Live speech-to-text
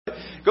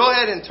Go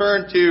ahead and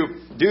turn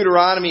to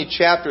Deuteronomy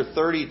chapter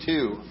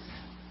 32.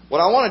 What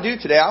I want to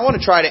do today, I want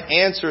to try to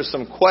answer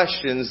some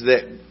questions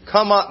that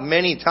come up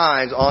many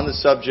times on the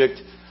subject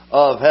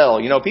of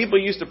hell. You know, people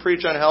used to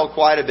preach on hell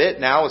quite a bit.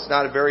 Now it's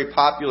not a very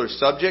popular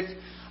subject.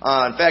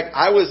 In fact,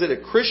 I was at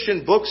a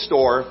Christian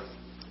bookstore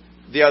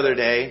the other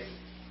day,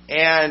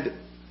 and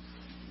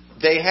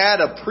they had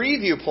a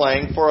preview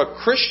playing for a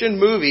Christian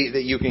movie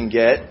that you can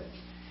get.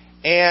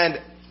 And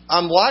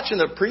I'm watching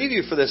the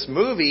preview for this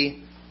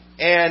movie,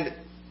 and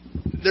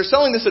they're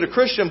selling this at a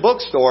Christian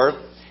bookstore,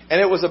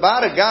 and it was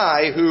about a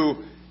guy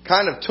who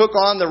kind of took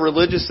on the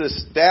religious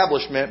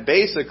establishment,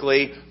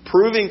 basically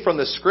proving from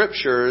the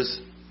Scriptures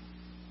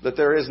that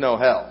there is no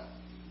hell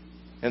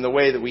in the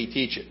way that we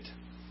teach it.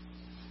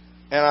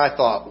 And I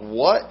thought,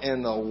 what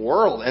in the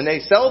world? And they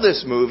sell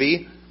this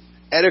movie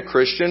at a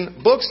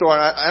Christian bookstore.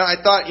 And I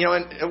thought, you know,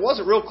 and it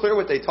wasn't real clear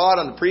what they taught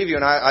on the preview.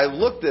 And I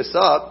looked this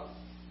up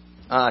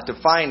to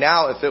find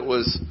out if it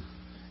was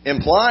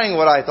implying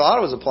what I thought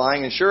it was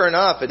implying. And sure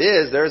enough, it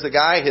is. There's a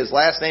guy, his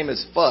last name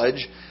is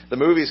Fudge. The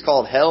movie's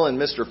called Hell and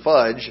Mr.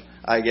 Fudge,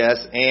 I guess.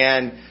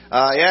 And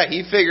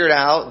he figured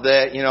out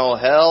that, you know,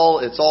 hell,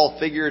 it's all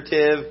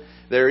figurative.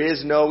 There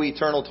is no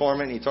eternal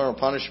torment, eternal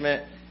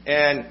punishment.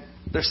 And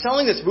they're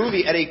selling this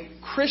movie at a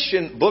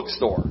Christian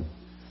bookstore.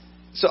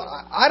 So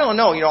I don't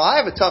know. You know, I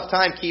have a tough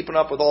time keeping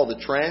up with all the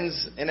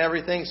trends and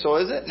everything. So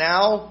is it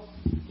now,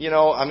 you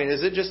know, I mean,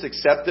 is it just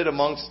accepted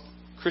amongst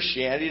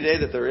Christianity today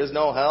that there is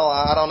no hell?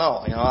 I don't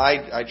know. You know,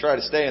 I try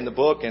to stay in the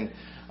book, and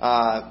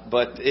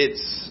but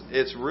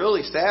it's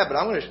really sad. But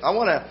I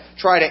want to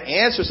try to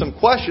answer some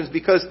questions,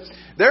 because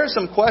there are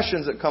some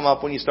questions that come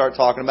up when you start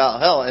talking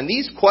about hell. And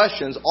these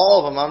questions,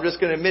 all of them, I'm just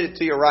going to admit it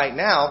to you right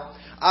now,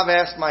 I've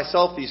asked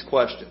myself these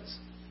questions.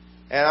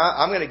 And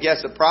I'm going to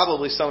guess that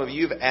probably some of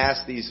you have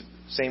asked these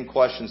same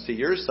questions to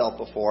yourself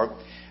before.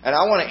 And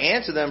I want to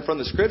answer them from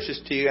the Scriptures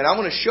to you. And I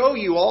want to show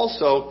you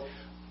also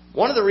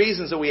one of the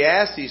reasons that we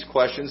ask these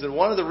questions, and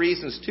one of the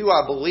reasons, too,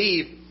 I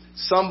believe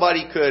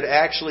somebody could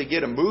actually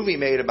get a movie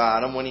made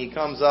about him when he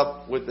comes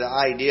up with the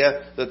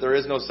idea that there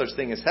is no such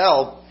thing as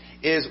hell,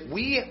 is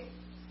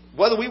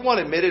whether we want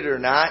to admit it or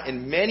not,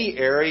 in many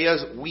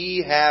areas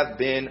we have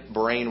been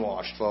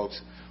brainwashed,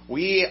 folks.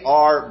 We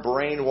are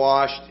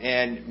brainwashed,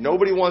 and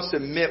nobody wants to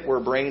admit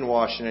we're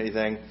brainwashed in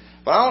anything.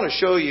 But I want to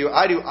show you,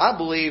 I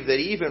believe that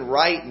even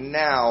right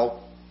now,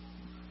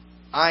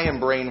 I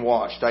am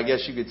brainwashed, I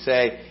guess you could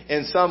say,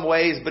 in some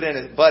ways. But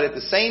at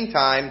the same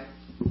time,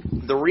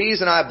 the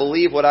reason I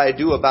believe what I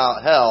do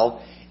about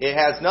hell, it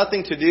has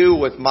nothing to do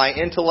with my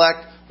intellect,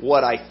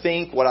 what I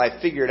think, what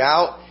I figured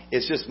out.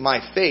 It's just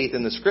my faith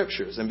in the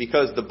Scriptures. And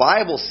because the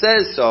Bible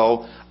says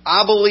so,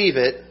 I believe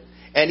it.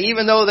 And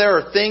even though there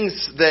are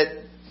things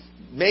that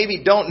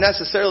maybe don't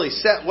necessarily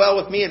set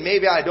well with me, and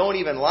maybe I don't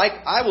even like,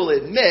 I will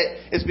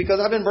admit it's because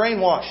I've been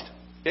brainwashed.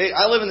 Okay?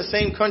 I live in the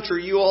same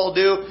country you all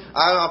do.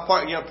 I'm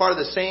part of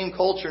the same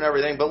culture and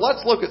everything. But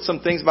let's look at some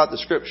things about the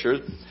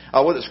Scriptures,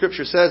 what the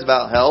Scripture says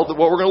about hell.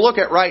 What we're going to look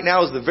at right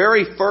now is the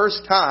very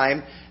first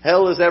time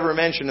hell is ever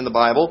mentioned in the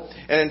Bible.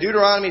 And in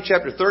Deuteronomy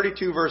chapter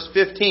 32, verse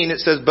 15, it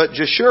says, "But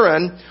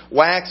Jeshurun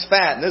waxed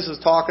fat." And this is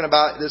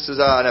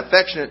an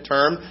affectionate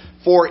term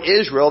for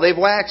Israel. They've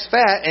waxed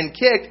fat and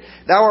kicked.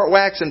 "Thou art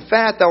waxen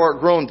fat, thou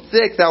art grown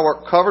thick, thou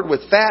art covered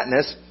with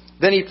fatness."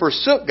 Then he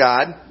forsook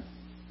God,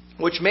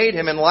 which made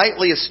him, and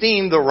lightly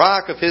esteemed the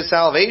rock of his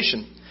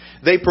salvation.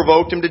 They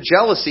provoked him to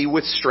jealousy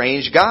with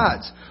strange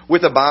gods.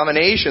 With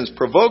abominations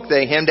provoked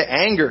they him to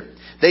anger.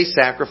 They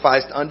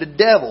sacrificed unto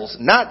devils,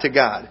 not to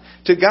God,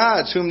 to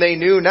gods whom they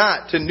knew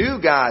not, to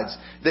new gods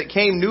that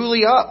came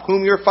newly up,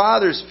 whom your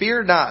fathers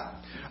feared not.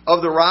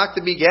 Of the rock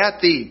that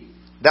begat thee,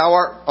 thou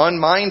art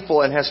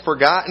unmindful, and hast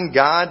forgotten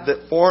God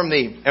that formed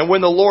thee. And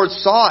when the Lord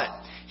saw it,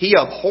 He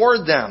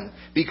abhorred them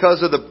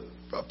because of the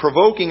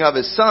provoking of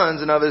His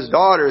sons and of His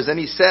daughters. And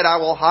He said, I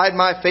will hide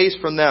my face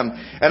from them,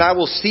 and I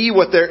will see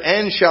what their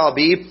end shall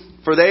be,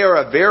 for they are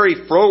a very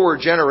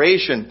froward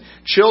generation,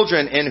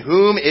 children in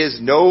whom is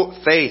no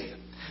faith.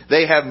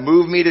 They have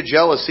moved me to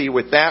jealousy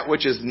with that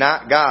which is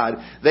not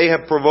God. They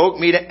have provoked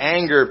me to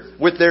anger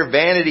with their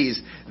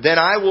vanities. Then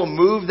I will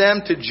move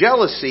them to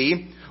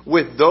jealousy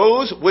with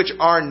those which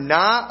are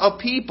not a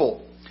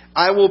people.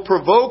 I will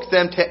provoke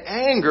them to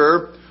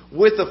anger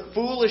with a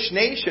foolish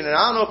nation. And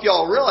I don't know if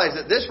y'all realize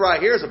that this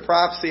right here is a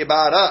prophecy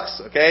about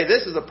us. Okay,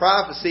 this is a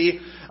prophecy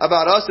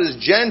about us as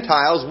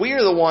Gentiles. We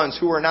are the ones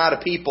who are not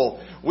a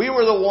people. We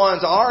were the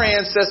ones, our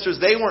ancestors,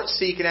 they weren't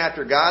seeking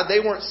after God. They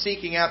weren't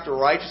seeking after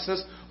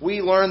righteousness.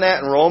 We learn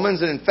that in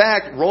Romans. And in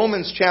fact,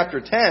 Romans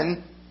chapter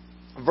 10,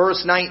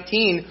 verse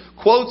 19,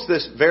 quotes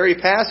this very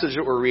passage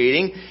that we're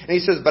reading. And he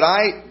says, But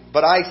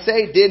I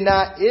say, did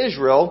not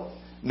Israel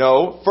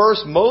know?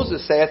 First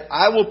Moses saith,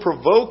 I will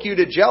provoke you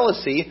to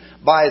jealousy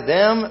by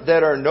them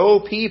that are no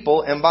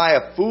people, and by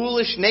a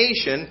foolish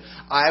nation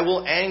I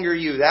will anger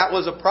you. That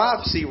was a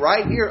prophecy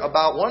right here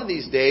about one of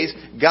these days,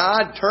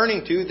 God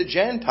turning to the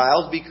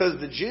Gentiles, because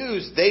the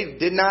Jews, they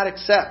did not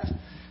accept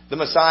the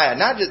Messiah.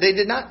 They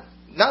did not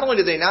not only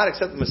did they not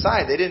accept the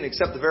Messiah, they didn't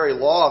accept the very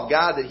law of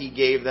God that He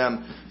gave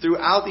them.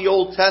 Throughout the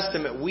Old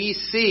Testament, we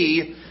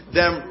see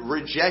them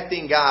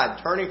rejecting God,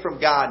 turning from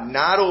God,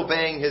 not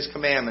obeying His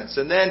commandments.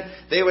 And then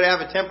they would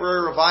have a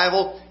temporary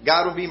revival.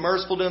 God would be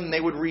merciful to them, and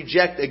they would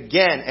reject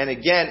again and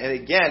again and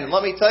again. And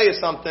let me tell you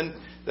something.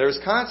 There's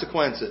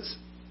consequences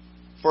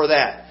for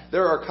that.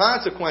 There are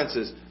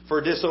consequences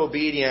for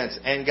disobedience.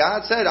 And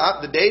God said,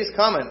 the day's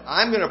coming.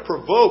 I'm going to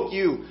provoke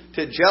you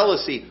to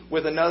jealousy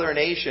with another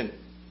nation.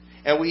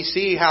 And we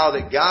see how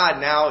that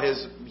God now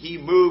He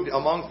moved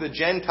amongst the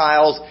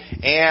Gentiles,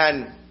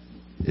 and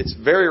it's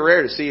very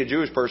rare to see a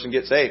Jewish person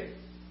get saved.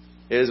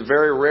 It is a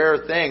very rare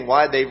thing.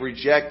 Why? They've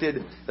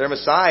rejected their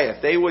Messiah.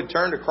 If they would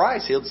turn to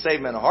Christ, He'll save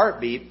them in a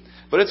heartbeat.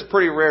 But it's a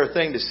pretty rare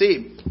thing to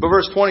see. But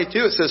verse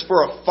 22, it says,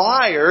 "For a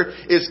fire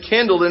is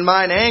kindled in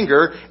mine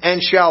anger,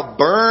 and shall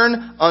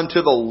burn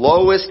unto the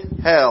lowest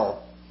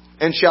hell,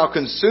 and shall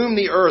consume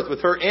the earth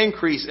with her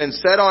increase, and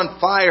set on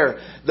fire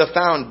the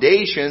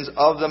foundations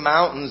of the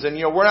mountains." And,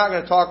 we're not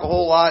going to talk a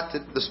whole lot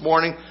this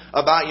morning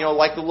about,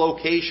 like the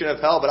location of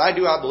hell, but I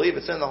believe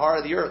it's in the heart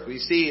of the earth.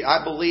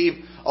 I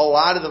believe a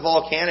lot of the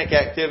volcanic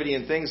activity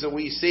and things that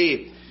we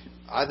see,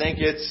 I think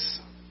it's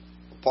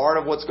part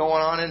of what's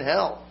going on in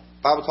hell.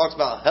 The Bible talks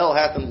about hell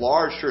hath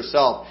enlarged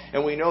herself,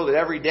 and we know that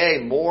every day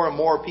more and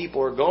more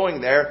people are going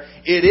there.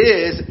 It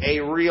is a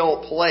real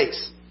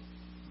place.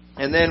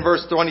 And then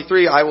verse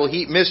 23, "I will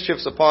heap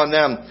mischiefs upon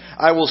them.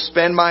 I will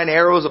spend mine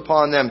arrows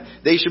upon them.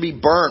 They shall be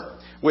burnt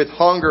with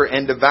hunger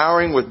and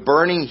devouring with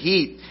burning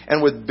heat.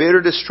 And with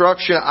bitter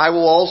destruction I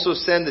will also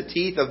send the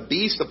teeth of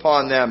beasts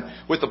upon them,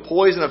 with the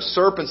poison of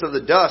serpents of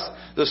the dust,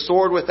 the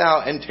sword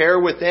without and terror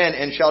within,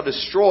 and shall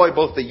destroy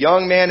both the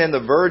young man and the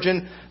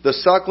virgin, the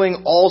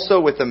suckling also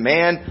with the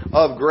man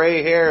of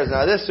gray hairs."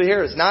 Now this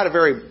here is not a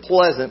very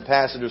pleasant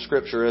passage of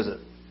Scripture, is it?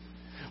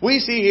 We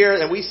see here,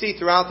 and we see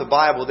throughout the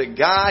Bible, that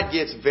God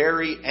gets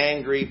very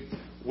angry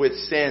with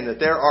sin, that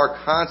there are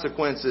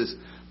consequences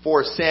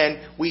for sin.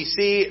 We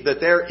see that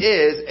there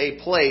is a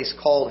place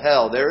called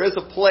hell. There is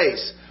a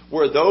place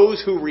where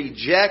those who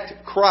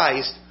reject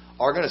Christ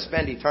are going to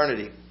spend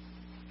eternity.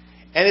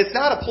 And it's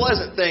not a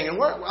pleasant thing.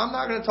 And I'm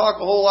not going to talk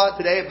a whole lot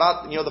today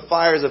about the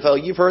fires of hell.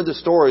 You've heard the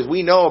stories.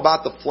 We know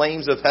about the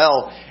flames of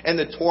hell and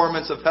the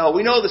torments of hell.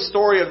 We know the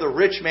story of the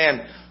rich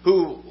man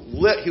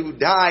who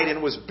died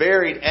and was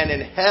buried, and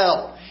in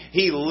hell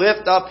he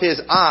lifted up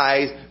his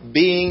eyes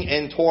being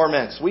in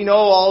torments. We know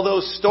all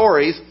those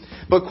stories,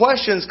 but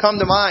questions come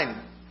to mind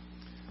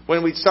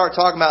when we start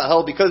talking about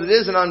hell, because it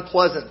is an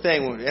unpleasant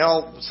thing.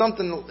 It's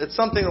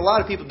something a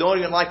lot of people don't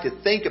even like to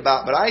think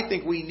about, but I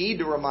think we need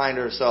to remind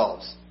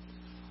ourselves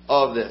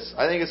of this.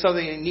 I think it's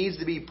something that needs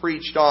to be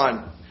preached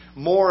on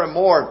more and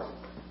more.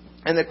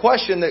 And the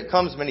question that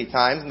comes many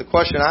times, and the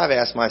question I've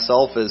asked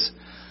myself is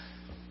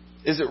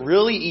it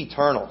really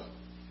eternal?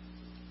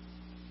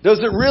 Does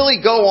it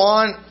really go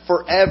on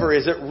forever?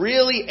 Is it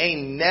really a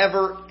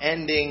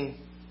never-ending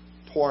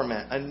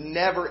torment, a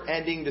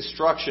never-ending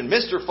destruction?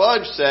 Mr.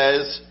 Fudge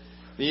says,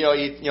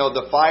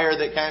 the fire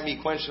that can't be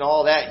quenched and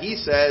all that. He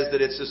says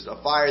that it's just a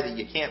fire that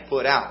you can't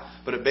put out,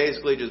 but it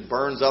basically just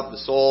burns up the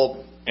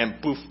soul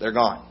and poof, they're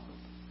gone.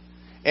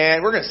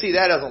 And we're going to see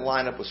that doesn't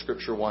line up with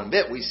Scripture one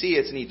bit. We see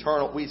it's an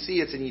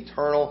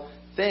eternal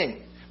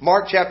thing.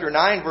 Mark chapter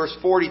 9 verse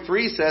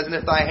 43 says, "And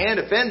if thy hand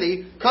offend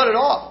thee, cut it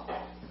off.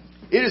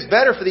 It is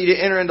better for thee to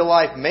enter into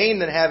life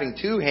maimed than having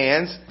two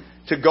hands,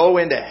 to go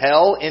into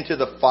hell, into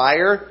the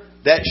fire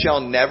that shall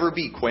never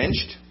be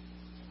quenched.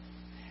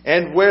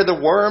 And where the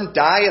worm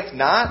dieth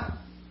not,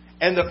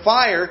 and the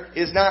fire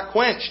is not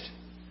quenched.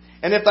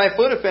 And if thy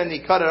foot offend thee,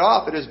 cut it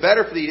off. It is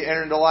better for thee to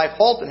enter into life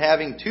halt than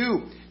having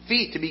 2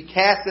 feet to be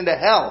cast into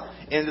hell,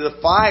 into the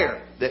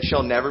fire that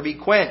shall never be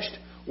quenched,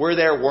 where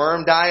their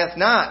worm dieth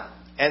not,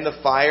 and the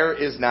fire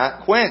is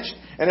not quenched.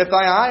 And if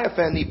thy eye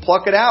offend thee,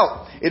 pluck it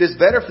out. It is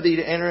better for thee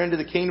to enter into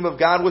the kingdom of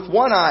God with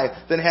 1 eye,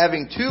 than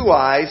having 2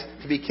 eyes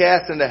to be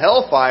cast into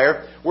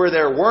hellfire, where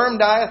their worm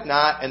dieth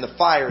not, and the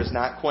fire is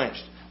not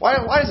quenched." Why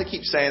does it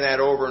keep saying that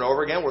over and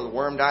over again, where the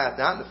worm dieth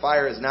not, and the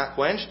fire is not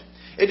quenched?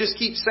 It just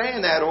keeps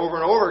saying that over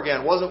and over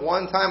again. Wasn't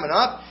one time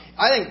enough?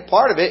 I think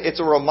part of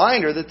it's a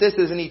reminder that this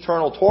is an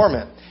eternal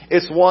torment.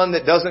 It's one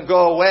that doesn't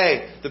go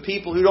away. The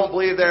people who don't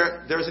believe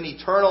there's an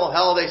eternal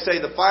hell, they say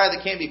the fire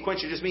that can't be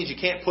quenched, it just means you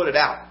can't put it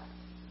out.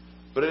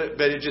 But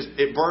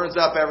it burns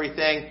up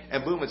everything,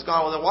 and boom, it's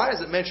gone. Well, then why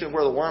does it mention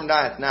where the worm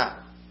dieth not?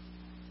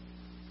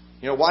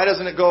 Why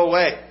doesn't it go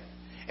away?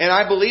 And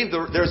I believe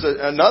there's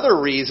another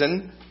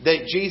reason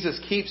that Jesus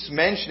keeps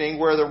mentioning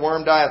where the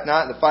worm dieth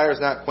not and the fire is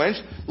not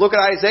quenched. Look at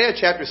Isaiah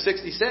chapter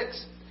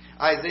 66.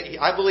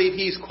 I believe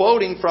he's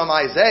quoting from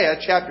Isaiah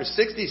chapter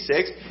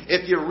 66.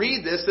 If you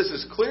read this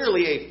is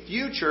clearly a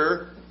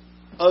future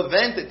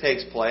event that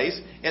takes place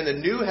in the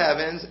new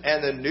heavens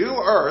and the new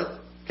earth.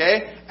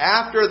 Okay?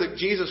 After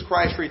Jesus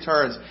Christ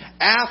returns,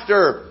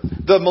 after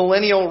the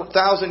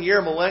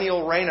 1,000-year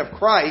millennial reign of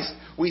Christ,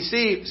 we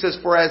see, it says,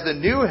 "For as the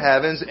new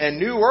heavens and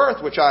new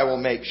earth which I will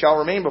make shall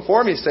remain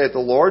before me, saith the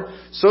Lord,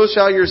 so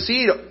shall your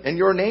seed and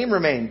your name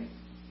remain.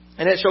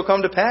 And it shall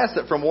come to pass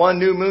that from one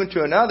new moon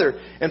to another,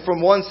 and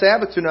from one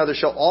Sabbath to another,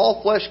 shall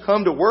all flesh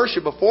come to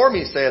worship before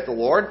me, saith the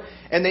Lord.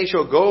 And they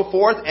shall go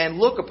forth and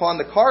look upon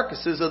the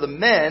carcasses of the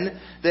men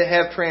that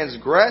have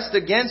transgressed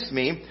against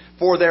me.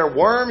 For their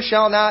worm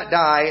shall not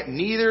die,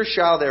 neither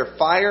shall their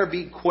fire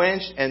be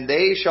quenched, and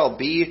they shall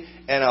be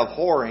an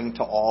abhorring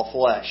to all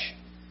flesh.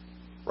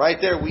 Right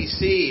there we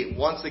see,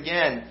 once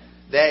again,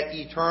 that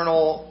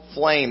eternal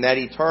flame, that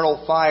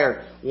eternal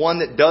fire, one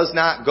that does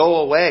not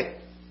go away.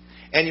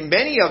 And in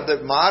many of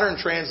the modern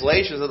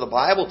translations of the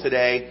Bible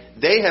today,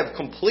 they have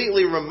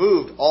completely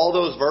removed all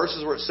those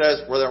verses where it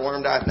says, where their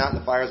worm dieth not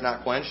and the fire is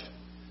not quenched.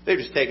 They've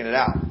just taken it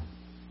out.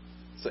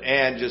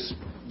 And just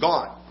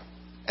gone.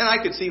 And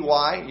I could see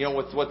why,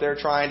 with what they're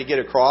trying to get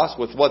across,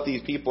 with what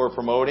these people are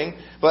promoting.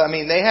 But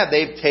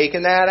they've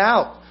taken that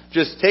out.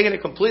 Just taken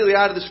it completely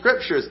out of the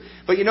Scriptures.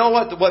 But you know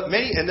what?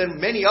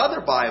 Many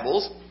other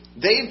Bibles,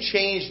 they've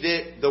changed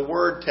it, the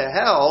word to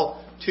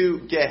hell,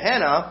 to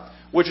Gehenna,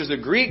 which is a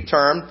Greek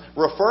term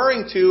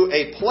referring to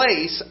a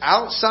place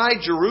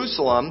outside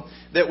Jerusalem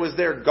that was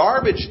their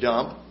garbage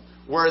dump,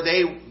 where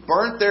they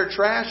burnt their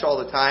trash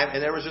all the time,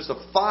 and there was just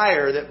a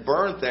fire that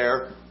burnt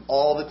there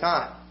all the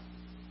time.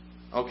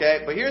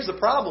 Okay? But here's the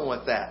problem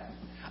with that.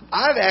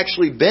 I've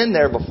actually been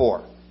there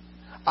before.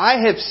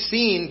 I have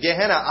seen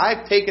Gehenna.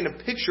 I've taken a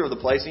picture of the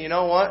place, and you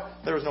know what?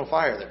 There was no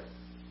fire there.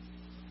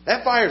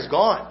 That fire's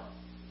gone.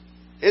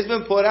 It's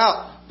been put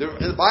out.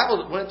 The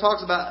Bible, when it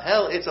talks about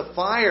hell, it's a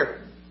fire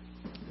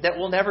that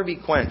will never be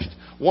quenched.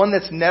 One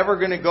that's never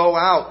going to go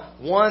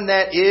out. One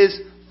that is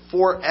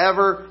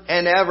forever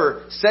and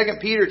ever. 2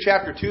 Peter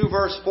chapter 2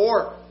 verse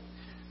 4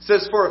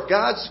 says, For if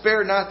God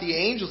spared not the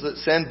angels that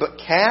sinned, but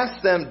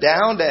cast them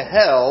down to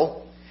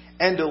hell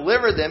and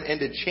delivered them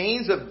into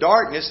chains of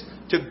darkness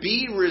to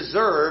be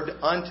reserved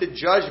unto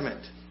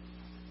judgment.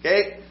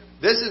 Okay?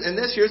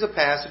 Here's a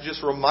passage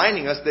just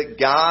reminding us that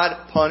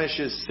God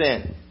punishes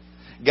sin.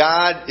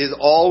 God is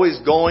always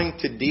going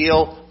to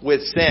deal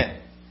with sin.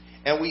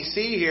 And we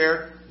see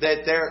here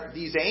that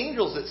these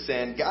angels that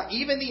sin,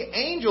 even the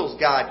angels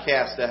God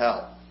cast to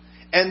hell.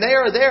 And they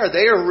are there.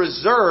 They are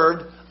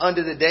reserved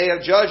unto the day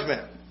of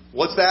judgment.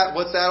 What's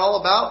that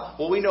all about?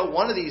 Well, we know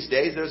one of these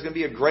days there's going to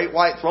be a great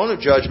white throne of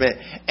judgment.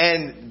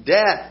 And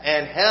death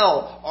and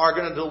hell are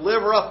going to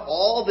deliver up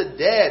all the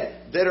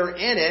dead that are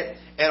in it.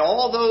 And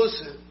all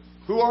those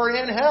who are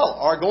in hell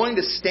are going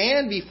to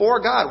stand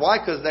before God. Why?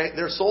 Because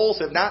their souls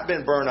have not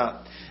been burned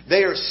up.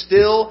 They are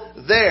still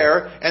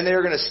there, and they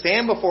are going to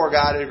stand before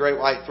God at a great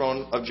white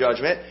throne of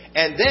judgment.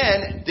 And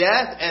then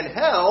death and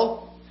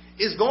hell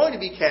is going to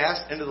be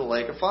cast into the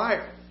lake of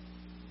fire.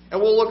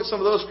 And we'll look at some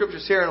of those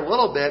scriptures here in a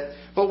little bit,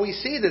 but we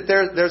see that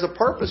there's a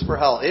purpose for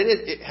hell.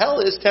 Hell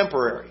is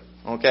temporary.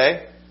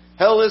 Okay?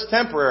 Hell is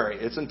temporary.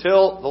 It's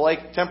until the lake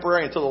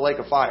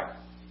of fire.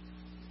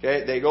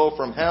 Okay? They go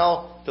from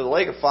hell to the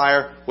lake of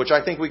fire, which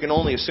I think we can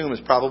only assume is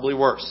probably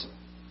worse.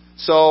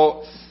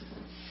 So,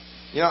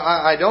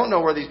 I don't know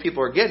where these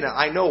people are getting it.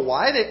 I know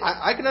why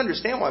I can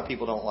understand why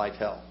people don't like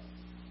hell.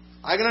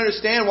 I can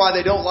understand why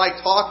they don't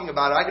like talking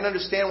about it. I can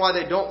understand why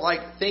they don't like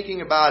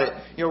thinking about it.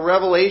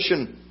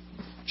 Revelation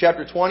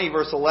chapter 20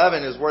 verse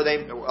 11 is where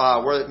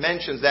it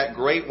mentions that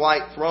great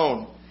white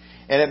throne.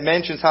 And it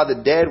mentions how the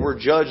dead were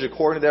judged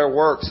according to their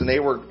works.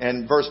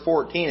 And verse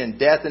 14, and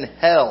death and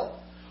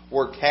hell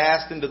were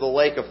cast into the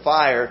lake of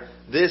fire.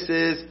 This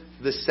is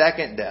the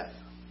second death.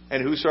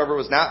 And whosoever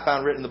was not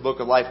found written in the book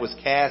of life was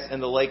cast in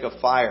the lake of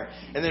fire.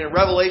 And then in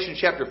Revelation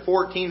chapter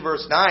 14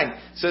 verse 9, it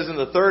says, And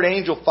the third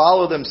angel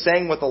followed them,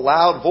 saying with a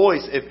loud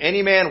voice, If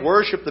any man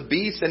worship the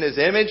beast in his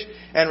image,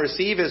 and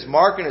receive his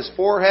mark in his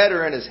forehead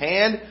or in his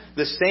hand,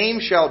 the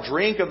same shall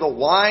drink of the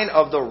wine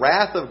of the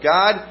wrath of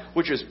God,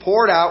 which is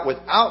poured out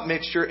without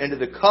mixture into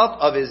the cup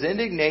of his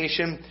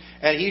indignation,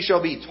 and he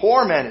shall be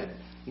tormented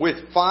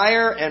with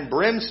fire and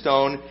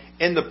brimstone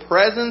in the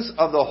presence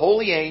of the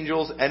holy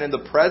angels and in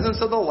the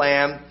presence of the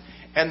Lamb.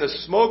 And the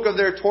smoke of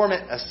their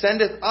torment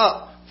ascendeth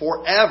up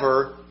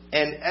forever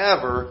and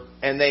ever,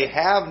 and they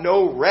have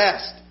no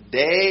rest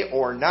day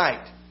or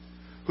night,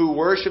 who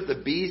worship the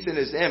beast in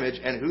his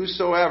image, and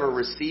whosoever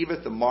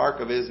receiveth the mark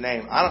of his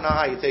name. I don't know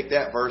how you take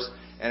that verse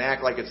and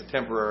act like it's a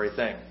temporary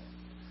thing.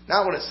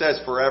 Not when it says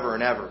forever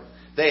and ever.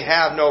 They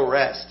have no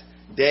rest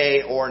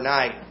day or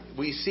night.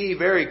 We see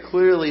very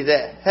clearly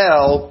that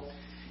hell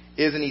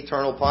is an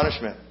eternal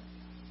punishment.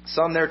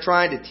 Some they're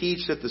trying to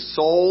teach that the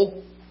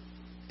soul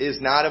is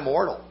not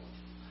immortal,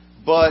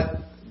 but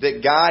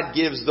that God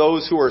gives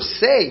those who are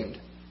saved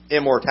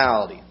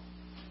immortality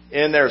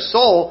in their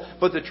soul.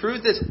 But the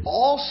truth is,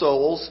 all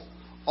souls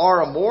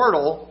are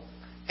immortal,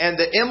 and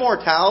the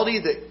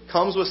immortality that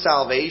comes with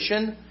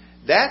salvation,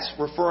 that's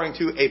referring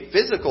to a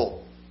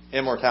physical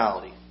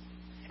immortality.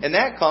 And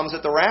that comes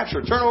at the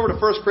rapture. Turn over to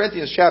 1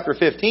 Corinthians chapter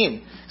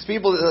 15.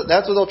 People,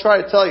 that's what they'll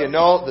try to tell you.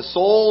 No, the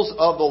souls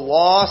of the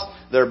lost,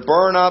 they're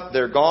burned up,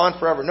 they're gone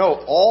forever.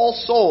 No, all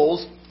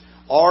souls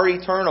are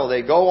eternal.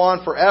 They go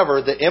on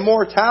forever. The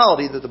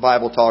immortality that the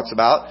Bible talks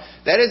about,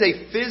 that is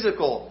a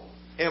physical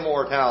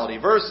immortality.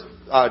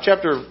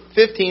 Chapter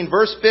 15,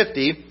 verse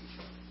 50,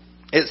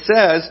 it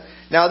says,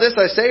 Now this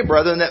I say,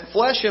 brethren, that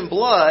flesh and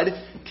blood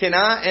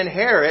cannot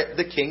inherit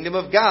the kingdom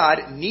of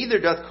God, neither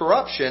doth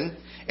corruption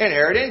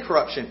inherit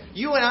incorruption.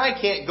 You and I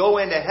can't go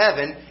into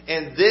heaven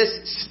in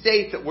this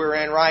state that we're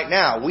in right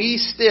now. We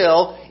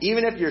still,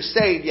 even if you're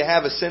saved, you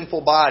have a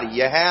sinful body.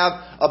 You have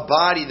a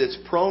body that's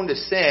prone to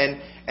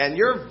sin, and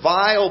your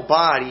vile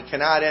body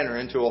cannot enter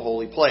into a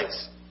holy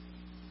place.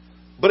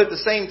 But at the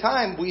same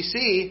time, we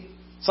see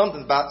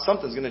something's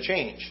going to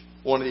change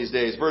one of these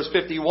days. Verse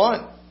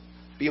 51,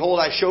 behold,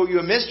 I show you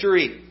a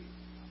mystery.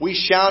 We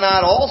shall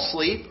not all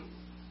sleep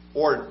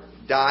or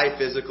die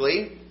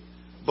physically,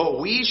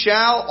 but we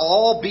shall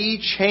all be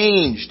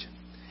changed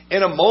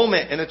in a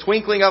moment, in a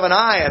twinkling of an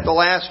eye, at the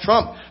last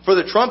trump. For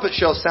the trumpet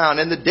shall sound,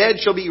 and the dead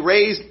shall be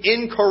raised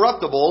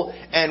incorruptible,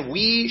 and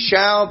we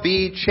shall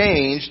be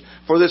changed.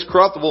 For this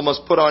corruptible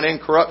must put on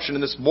incorruption,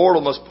 and this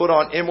mortal must put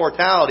on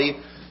immortality.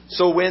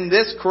 So when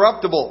this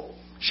corruptible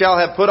shall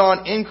have put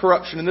on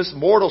incorruption, and this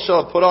mortal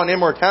shall have put on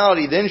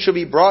immortality, then shall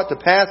be brought to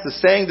pass the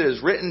saying that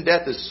is written,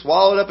 death is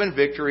swallowed up in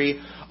victory.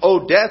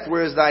 O death,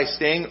 where is thy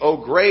sting? O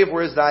grave,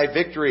 where is thy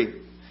victory?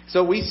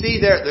 So we see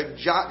there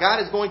that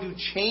God is going to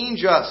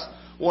change us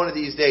one of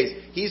these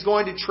days. He's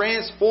going to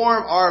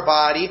transform our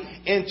body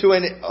into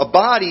a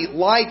body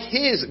like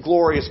His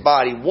glorious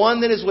body, one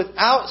that is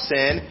without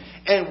sin,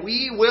 and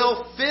we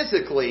will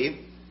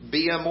physically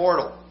be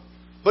immortal.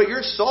 But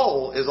your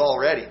soul is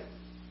already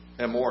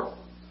immortal.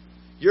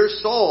 Your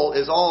soul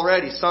is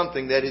already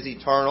something that is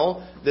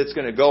eternal, that's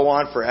going to go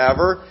on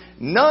forever.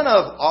 None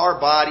of our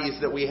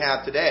bodies that we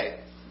have today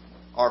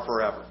are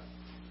forever.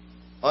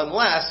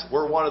 Unless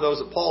we're one of those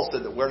that Paul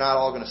said that we're not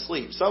all going to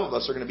sleep. Some of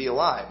us are going to be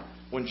alive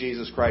when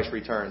Jesus Christ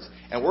returns.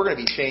 And we're going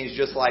to be changed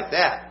just like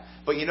that.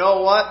 But you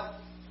know what?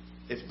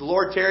 If the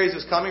Lord tarries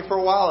is coming for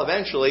a while,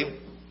 eventually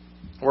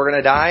we're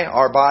going to die.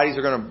 Our bodies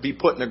are going to be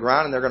put in the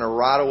ground and they're going to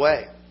rot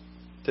away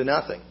to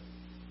nothing.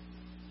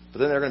 But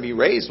then they're going to be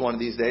raised one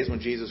of these days when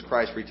Jesus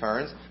Christ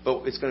returns.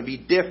 But it's going to be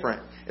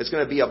different. It's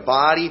going to be a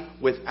body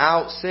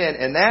without sin.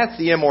 And that's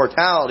the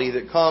immortality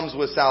that comes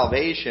with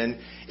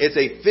salvation. It's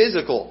a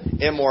physical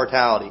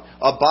immortality.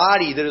 A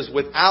body that is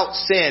without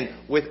sin,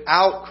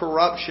 without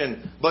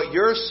corruption. But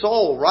your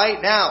soul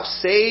right now,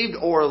 saved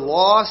or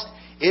lost,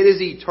 it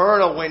is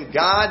eternal. When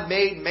God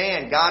made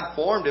man, God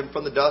formed him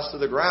from the dust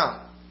of the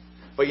ground.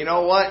 But you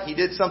know what? He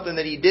did something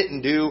that He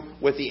didn't do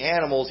with the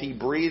animals. He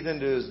breathed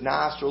into his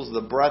nostrils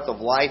the breath of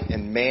life,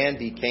 and man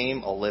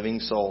became a living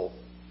soul.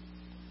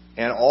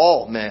 And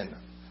all men,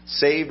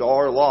 saved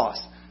or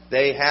lost,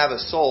 they have a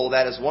soul.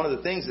 That is one of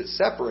the things that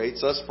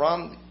separates us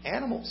from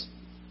animals.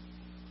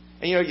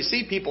 And you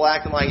see people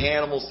acting like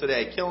animals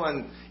today,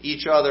 killing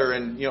each other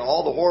and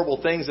all the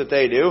horrible things that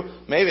they do.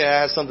 Maybe it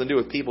has something to do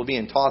with people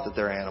being taught that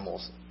they're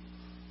animals.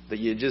 That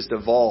you just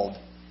evolved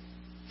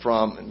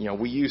from,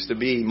 we used to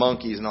be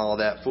monkeys and all of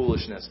that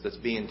foolishness that's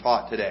being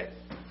taught today.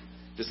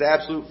 Just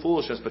absolute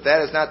foolishness. But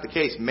that is not the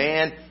case.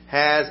 Man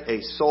has a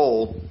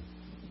soul,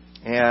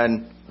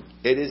 and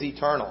it is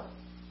eternal.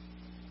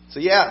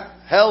 So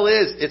hell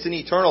it's an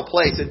eternal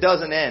place. It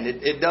doesn't end.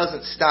 It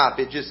doesn't stop.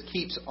 It just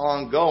keeps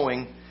on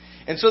going.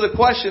 And so the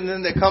question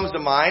then that comes to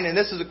mind, and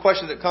this is a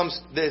question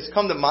that's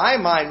come to my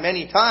mind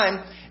many times,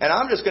 and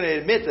I'm just going to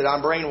admit that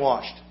I'm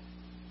brainwashed.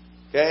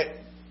 Okay?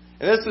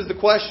 And this is the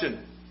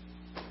question.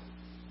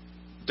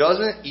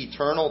 Doesn't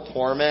eternal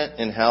torment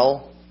in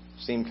hell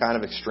seem kind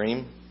of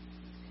extreme?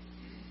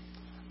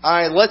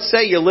 Alright, let's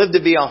say you live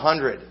to be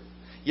 100.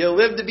 You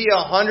live to be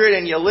 100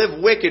 and you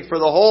live wicked for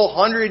the whole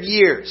 100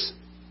 years.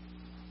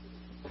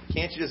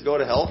 Can't you just go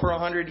to hell for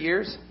 100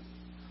 years?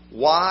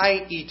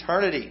 Why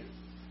eternity?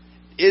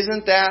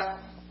 Isn't that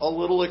a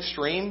little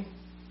extreme?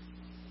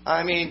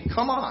 I mean,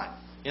 come on.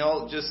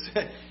 Just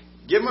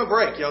give them a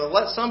break.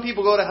 Let some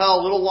people go to hell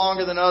a little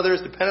longer than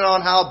others, depending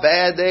on how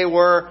bad they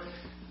were.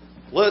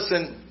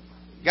 Listen,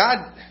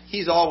 God,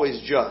 He's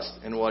always just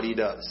in what He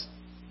does.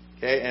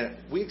 Okay? And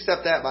we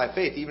accept that by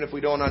faith, even if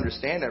we don't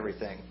understand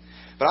everything.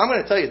 But I'm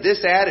going to tell you,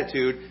 this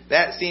attitude,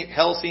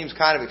 hell seems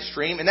kind of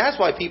extreme. And that's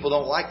why people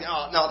don't like it.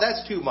 Oh, no,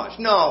 that's too much.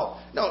 No,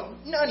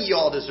 none of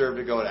y'all deserve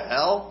to go to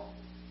hell.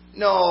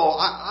 No,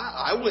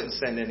 I wouldn't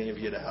send any of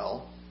you to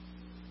hell.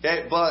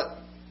 Okay? But,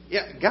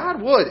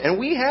 God would. And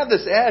we have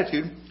this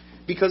attitude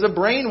because of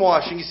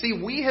brainwashing. You see,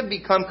 we have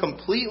become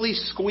completely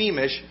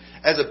squeamish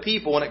as a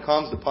people when it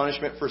comes to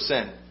punishment for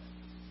sin.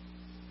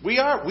 We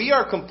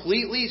are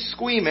completely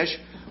squeamish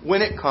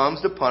when it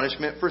comes to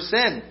punishment for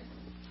sin.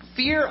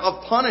 Fear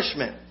of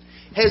punishment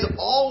has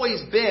always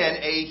been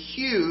a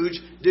huge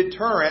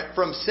deterrent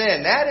from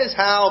sin. That is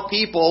how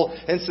people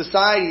and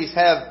societies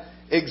have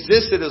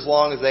existed as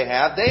long as they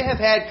have. They have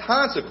had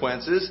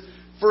consequences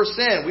for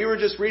sin. We were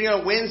just reading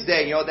on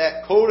Wednesday,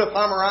 that Code of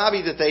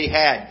Hammurabi that they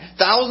had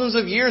thousands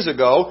of years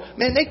ago.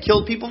 Man, they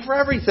killed people for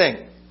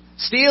everything.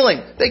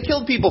 Stealing, they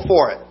killed people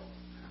for it.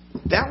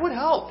 That would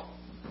help.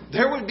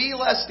 There would be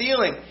less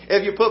stealing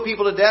if you put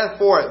people to death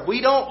for it.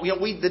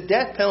 The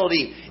death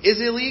penalty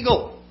is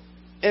illegal.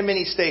 in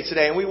many states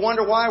today. And we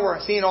wonder why we're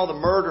seeing all the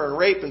murder and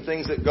rape and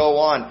things that go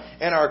on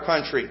in our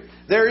country.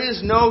 There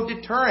is no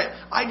deterrent.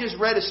 I just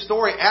read a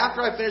story.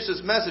 After I finished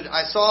this message,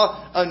 I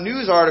saw a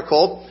news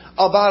article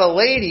about a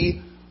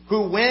lady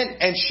who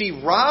went and she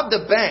robbed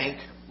a bank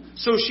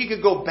so she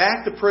could go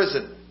back to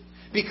prison.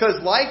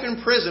 Because life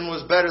in prison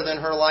was better than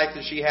her life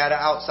that she had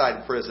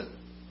outside prison.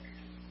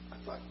 I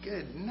thought,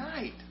 good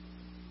night.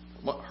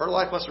 Her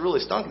life must have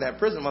really stunk, and that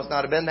prison must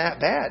not have been that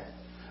bad.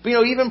 But,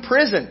 even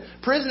prison.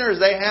 Prisoners,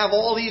 they have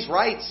all these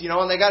rights,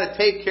 and they got to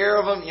take care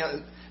of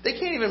them. They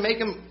can't even make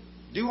them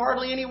do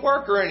hardly any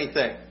work or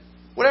anything.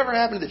 Whatever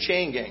happened to the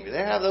chain gang? Do they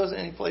have those in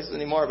any places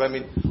anymore? But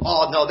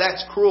oh no,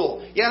 that's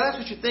cruel. Yeah, that's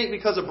what you think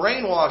because of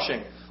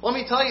brainwashing. Let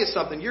me tell you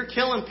something. You're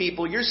killing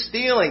people. You're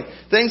stealing.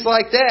 Things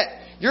like that.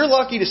 You're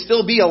lucky to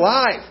still be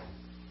alive.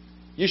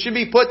 You should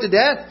be put to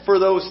death for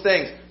those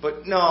things.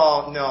 But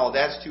no,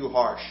 that's too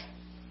harsh.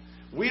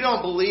 We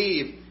don't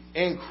believe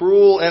in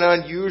cruel and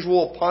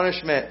unusual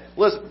punishment.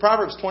 Listen,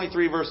 Proverbs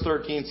 23 verse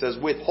 13 says,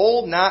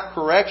 "Withhold not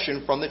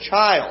correction from the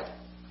child.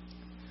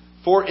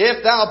 For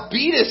if thou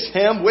beatest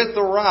him with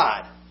the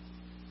rod,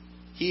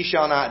 he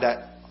shall not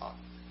die."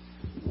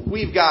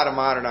 We've got to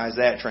modernize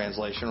that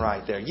translation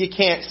right there. You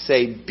can't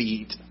say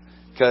beat.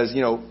 Because,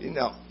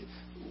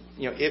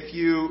 if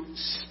you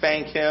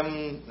spank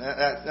him,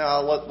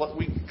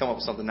 we can come up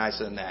with something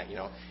nicer than that.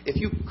 If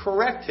you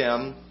correct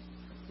him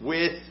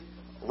with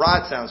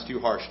rod, sounds too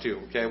harsh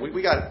too. Okay,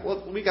 we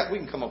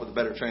can come up with a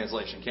better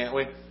translation, can't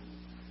we?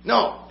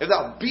 No, if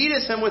thou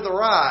beatest him with a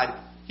rod,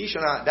 he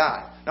shall not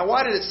die. Now,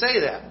 why did it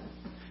say that?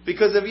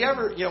 Because have you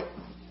ever,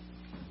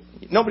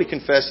 nobody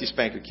confess you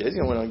spank your kids.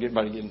 You don't want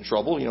anybody to get in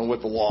trouble,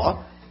 with the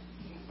law.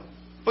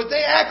 But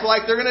they act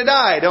like they're going to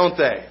die, don't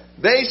they?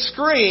 They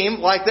scream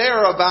like they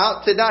are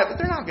about to die, but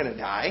they're not going to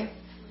die.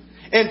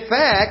 In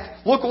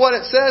fact, look what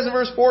it says in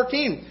verse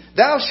 14.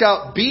 "Thou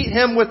shalt beat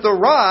him with the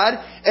rod,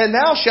 and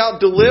thou shalt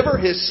deliver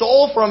his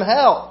soul from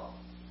hell."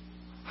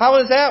 How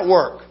does that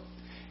work?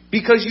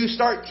 Because you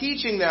start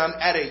teaching them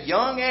at a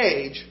young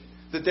age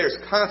that there's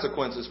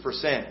consequences for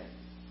sin.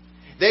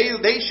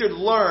 They should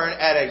learn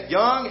at a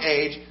young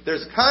age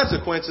there's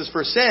consequences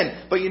for sin.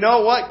 But you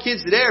know what?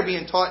 Kids today are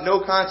being taught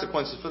no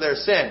consequences for their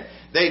sin.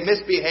 They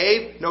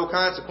misbehave, no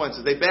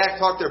consequences. They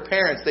backtalk their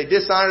parents. They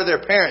dishonor their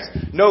parents,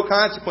 no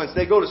consequence.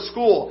 They go to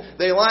school.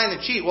 They lie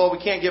and cheat. Well, we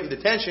can't give them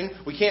detention.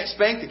 We can't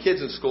spank the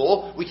kids in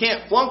school. We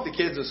can't flunk the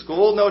kids in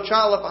school. No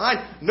child left behind.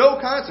 No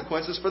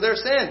consequences for their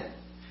sin.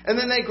 And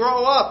then they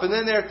grow up, and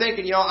then they're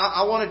thinking,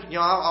 I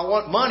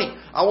want money.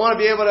 I want to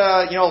be able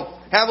to,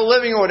 have a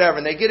living or whatever.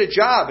 And they get a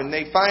job, and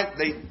they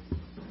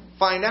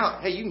find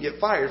out, hey, you can get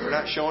fired for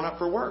not showing up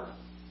for work.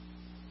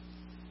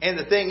 And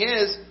the thing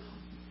is,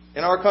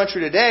 in our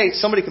country today,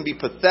 somebody can be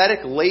pathetic,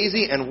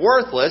 lazy, and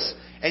worthless.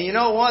 And you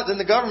know what? Then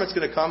the government's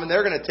going to come, and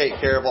they're going to take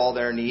care of all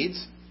their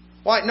needs.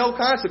 Why? No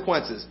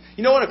consequences.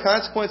 You know what a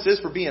consequence is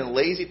for being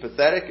lazy,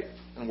 pathetic,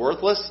 and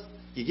worthless?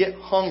 You get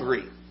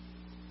hungry.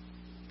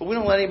 But we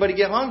don't let anybody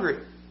get hungry.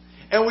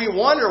 And we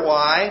wonder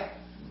why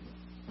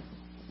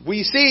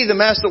we see the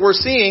mess that we're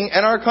seeing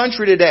in our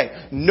country today.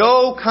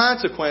 No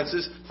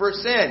consequences for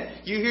sin.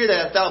 You hear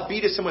that, "If thou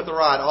beatest him with a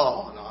rod."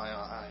 Oh, no,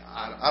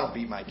 I don't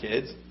beat my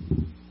kids.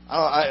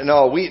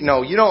 No,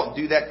 you don't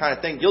do that kind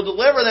of thing. You'll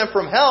deliver them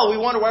from hell. We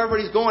wonder why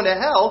everybody's going to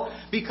hell.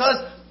 Because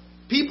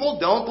people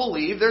don't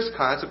believe there's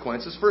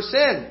consequences for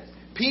sin.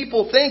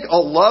 People think a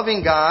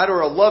loving God or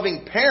a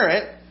loving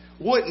parent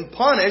wouldn't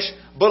punish,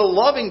 but a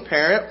loving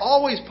parent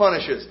always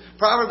punishes.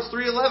 Proverbs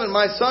 3:11,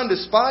 "My son,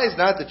 despise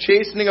not the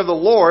chastening of the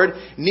Lord,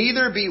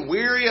 neither be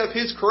weary of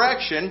his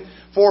correction,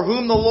 for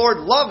whom the Lord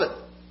loveth,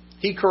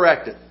 he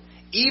correcteth,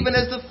 even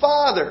as the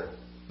father,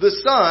 the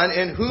son,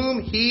 in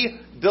whom he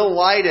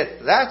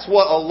delighteth." That's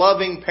what a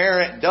loving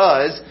parent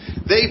does.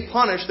 They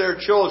punish their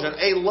children.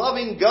 A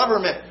loving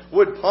government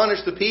would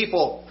punish the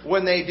people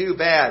when they do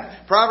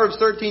bad. Proverbs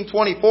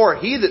 13:24,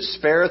 "He that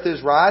spareth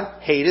his rod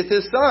hateth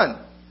his son,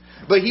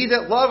 but he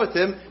that loveth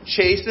him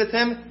chasteneth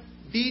him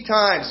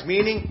betimes,"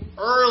 meaning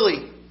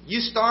early.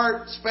 You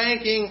start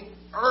spanking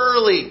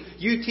early.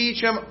 You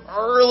teach them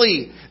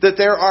early that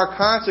there are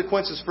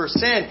consequences for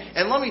sin.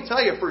 And let me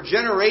tell you, for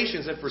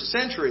generations and for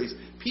centuries,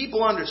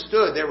 people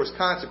understood there was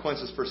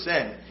consequences for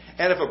sin.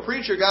 And if a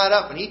preacher got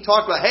up and he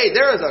talked about, hey,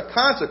 there is a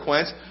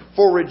consequence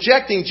for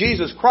rejecting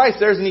Jesus Christ,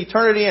 there's an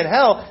eternity in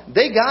hell,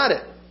 they got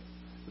it.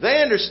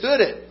 They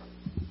understood it.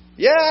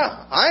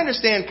 Yeah, I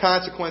understand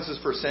consequences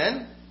for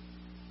sin.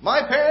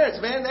 My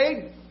parents, man,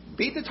 they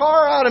beat the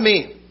tar out of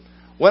me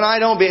when I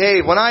don't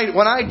behave, when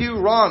I do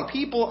wrong.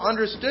 People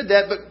understood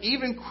that, but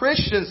even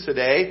Christians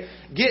today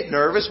get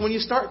nervous when you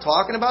start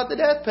talking about the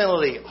death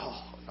penalty.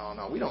 Oh,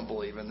 no, we don't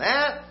believe in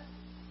that.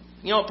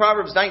 You know what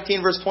Proverbs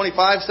 19 verse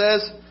 25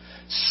 says?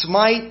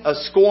 "Smite a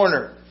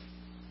scorner,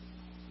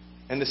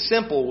 and the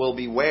simple will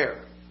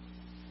beware."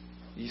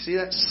 You see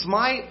that?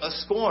 Smite a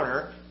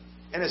scorner,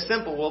 and the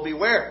simple will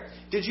beware.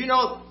 Did you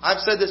know,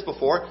 I've said this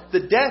before, the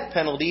death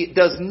penalty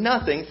does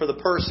nothing for the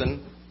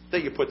person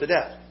that you put to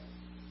death.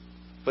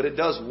 But it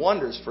does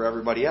wonders for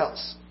everybody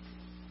else.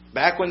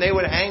 Back when they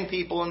would hang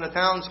people in the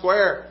town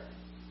square,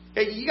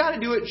 Hey, you got to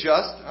do it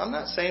just. I'm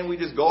not saying we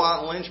just go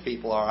out and lynch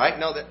people, all right?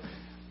 No,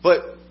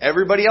 but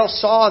everybody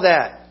else saw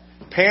that.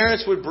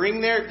 Parents would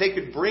they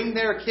could bring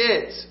their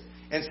kids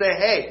and say,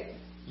 hey,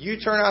 you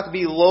turn out to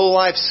be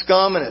low-life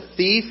scum and a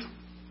thief,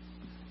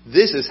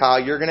 this is how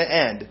you're going to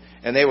end.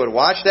 And they would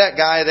watch that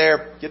guy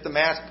there, get the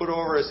mask put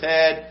over his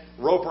head,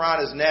 rope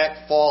around his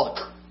neck, fall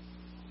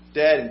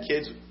dead, and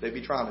kids, they'd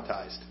be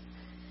traumatized.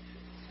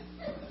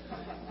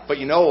 But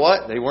you know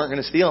what? They weren't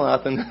going to steal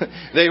nothing.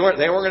 They weren't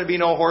going to be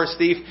no horse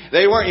thief.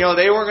 They weren't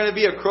going to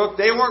be a crook.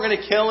 They weren't going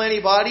to kill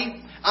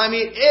anybody. I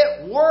mean,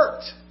 it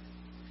worked.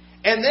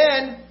 And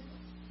then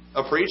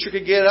a preacher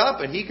could get up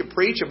and he could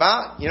preach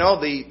about,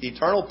 the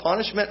eternal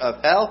punishment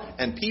of hell,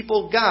 and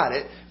people got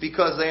it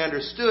because they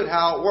understood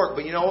how it worked.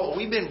 But you know what?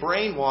 We've been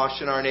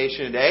brainwashed in our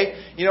nation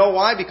today. You know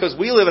why? Because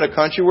we live in a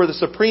country where the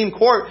Supreme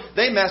Court,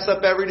 they mess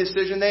up every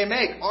decision they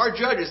make. Our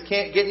judges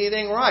can't get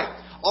anything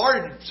right.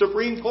 Our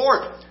Supreme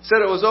Court said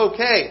it was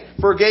okay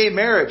for gay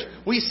marriage.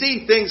 We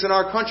see things in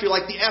our country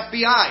like the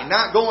FBI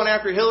not going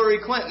after Hillary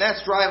Clinton.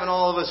 That's driving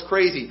all of us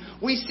crazy.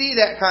 We see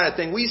that kind of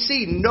thing. We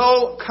see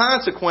no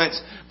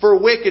consequence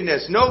for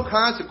wickedness, no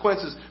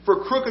consequences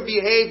for crooked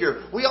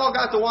behavior. We all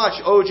got to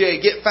watch O.J.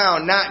 get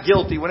found not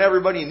guilty when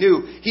everybody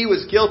knew he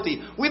was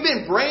guilty. We've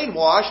been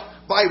brainwashed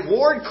by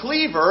Ward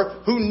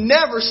Cleaver, who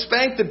never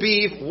spanked the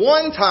beef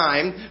one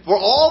time for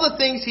all the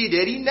things he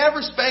did. He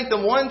never spanked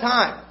them one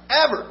time.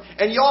 Ever.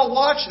 And y'all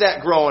watched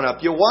that growing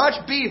up. You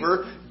watched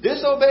Beaver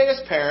disobey his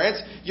parents.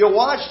 You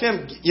watched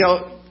him,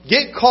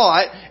 get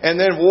caught. And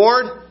then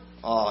Ward,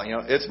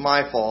 it's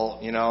my fault.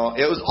 It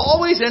was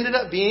always ended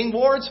up being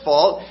Ward's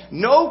fault.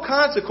 No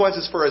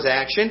consequences for his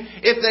action.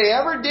 If they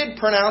ever did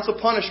pronounce a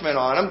punishment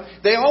on him,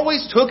 they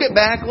always took it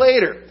back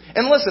later.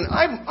 And listen,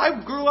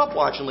 I grew up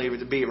watching Leave It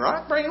to Beaver.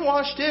 I'm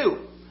brainwashed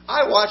too.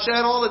 I watch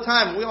that all the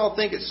time. We all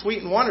think it's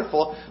sweet and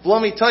wonderful. But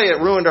let me tell you,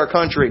 it ruined our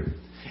country.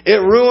 It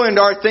ruined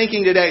our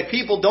thinking today.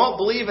 People don't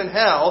believe in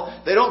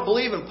hell. They don't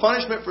believe in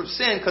punishment for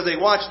sin because they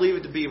watched Leave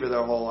It to Beaver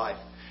their whole life.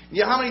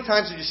 How many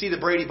times did you see the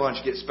Brady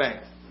Bunch get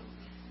spanked?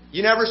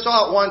 You never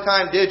saw it one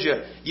time, did you?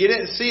 You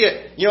didn't see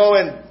it,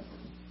 in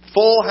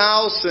Full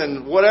House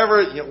and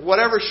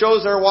whatever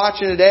shows they're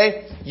watching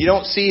today. You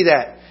don't see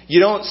that. You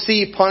don't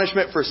see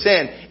punishment for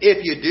sin.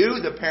 If you do,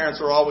 the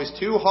parents are always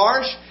too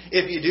harsh.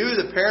 If you do,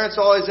 the parents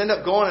always end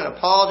up going and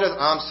apologizing.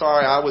 I'm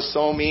sorry, I was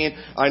so mean.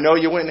 I know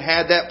you went and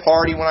had that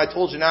party when I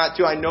told you not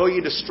to. I know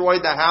you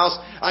destroyed the house.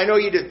 I know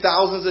you did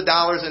thousands of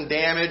dollars in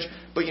damage.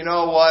 But you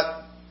know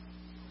what?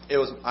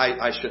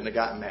 I shouldn't have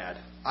gotten mad.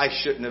 I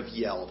shouldn't have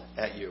yelled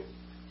at you.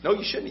 No,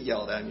 you shouldn't have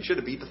yelled at him. You should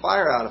have beat the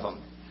fire out of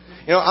him.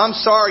 I'm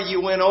sorry you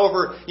went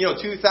over,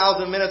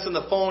 2,000 minutes on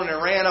the phone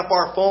and ran up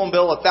our phone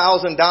bill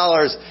 $1,000.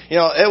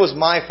 It was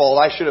my fault.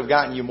 I should have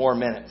gotten you more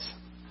minutes.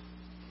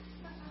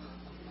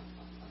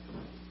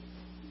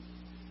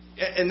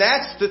 And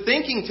that's the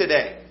thinking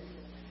today.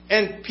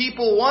 And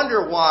people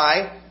wonder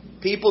why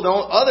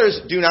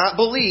others do not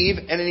believe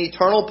in an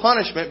eternal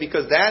punishment,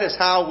 because that is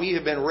how we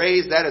have been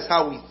raised. That is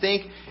how we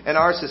think in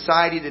our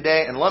society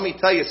today. And let me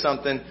tell you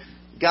something.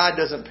 God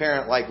doesn't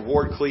parent like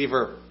Ward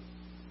Cleaver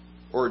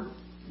or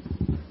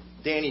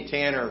Danny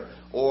Tanner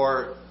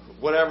or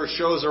whatever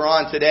shows are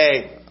on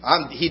today.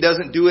 He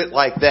doesn't do it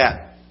like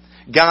that.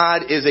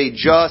 God is a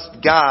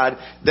just God.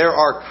 There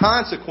are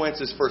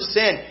consequences for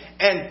sin.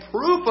 And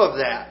proof of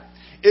that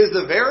is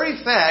the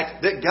very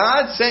fact that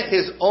God sent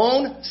His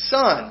own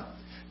Son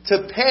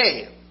to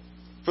pay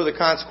for the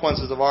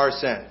consequences of our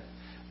sin.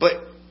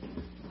 But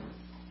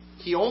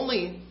He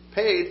only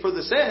paid for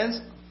the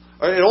sins,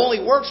 or it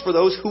only works for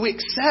those who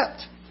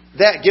accept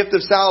that gift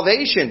of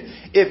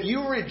salvation. If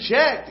you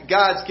reject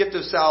God's gift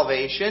of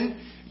salvation,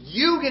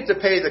 you get to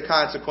pay the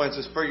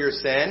consequences for your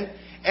sin.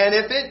 And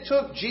if it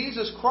took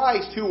Jesus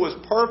Christ, who was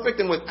perfect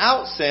and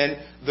without sin,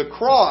 the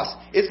cross,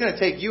 it's going to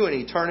take you an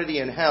eternity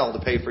in hell to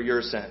pay for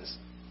your sins.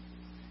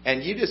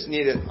 And you just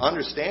need to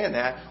understand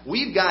that.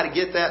 We've got to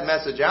get that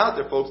message out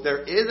there, folks.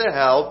 There is a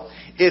hell.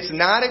 It's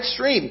not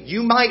extreme.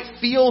 You might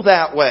feel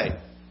that way.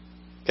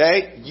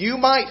 Okay? You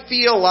might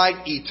feel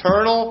like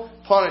eternal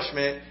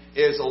punishment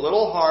is a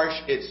little harsh.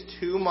 It's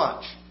too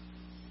much.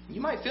 You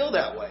might feel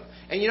that way.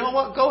 And you know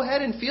what? Go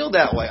ahead and feel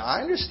that way.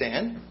 I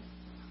understand.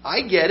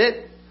 I get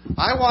it.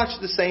 I watch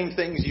the same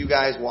things you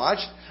guys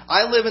watched.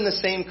 I live in the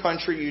same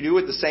country you do,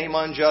 with the same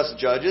unjust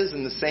judges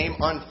and the same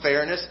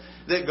unfairness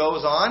that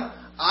goes on.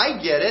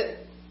 I get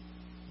it.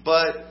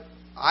 But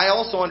I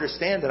also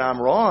understand that I'm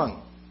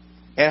wrong.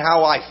 And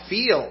how I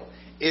feel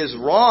is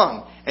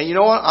wrong. And you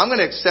know what? I'm going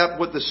to accept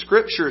what the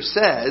Scripture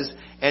says.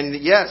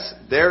 And yes,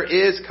 there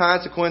is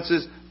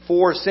consequences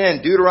for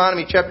sin.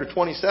 Deuteronomy chapter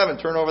 27.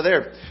 Turn over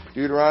there.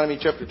 Deuteronomy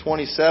chapter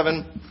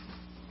 27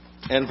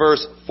 and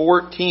verse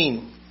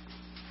 14.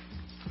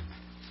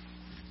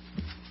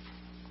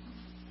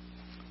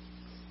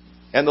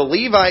 And the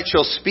Levite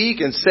shall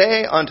speak and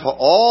say unto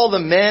all the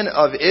men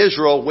of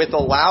Israel with a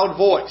loud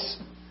voice.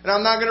 And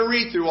I'm not going to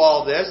read through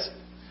all this.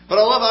 But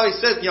I love how he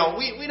says,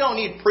 we don't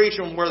need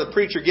preaching where the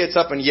preacher gets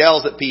up and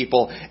yells at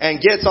people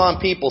and gets on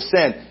people's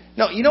sin.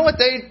 No, you know what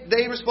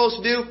they were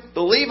supposed to do?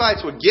 The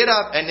Levites would get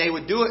up and they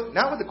would do it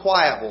not with a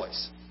quiet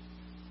voice,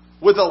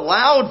 with a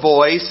loud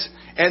voice,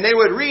 and they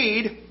would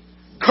read,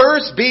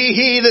 "Cursed be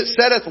he that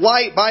setteth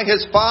light by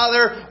his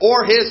father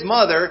or his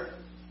mother,"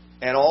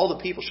 and all the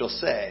people shall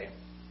say,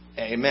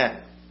 Amen.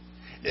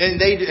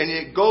 And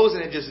it goes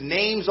and it just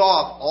names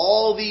off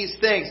all these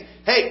things.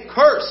 Hey,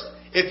 cursed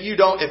if you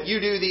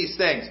do these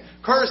things.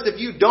 Cursed if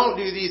you don't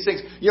do these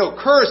things.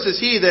 Cursed is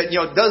he that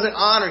doesn't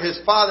honor his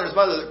father and his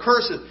mother. That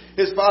curses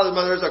his father and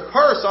mother. There's a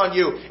curse on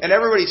you. And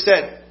everybody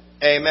said,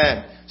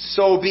 Amen.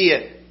 So be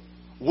it.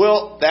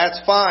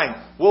 That's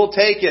fine. We'll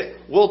take it.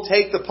 We'll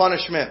take the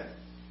punishment.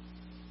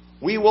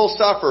 We will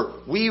suffer.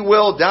 We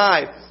will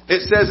die.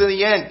 It says in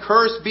the end,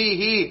 "Cursed be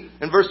he,"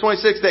 in verse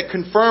 26, "that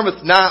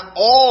confirmeth not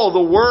all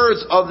the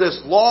words of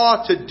this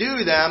law to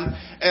do them,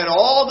 and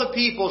all the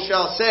people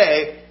shall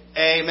say,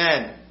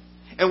 Amen."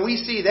 And we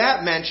see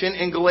that mentioned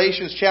in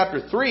Galatians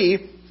chapter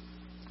 3.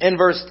 In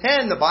verse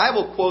 10, the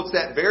Bible quotes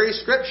that very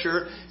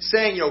scripture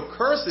saying,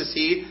 "Cursed is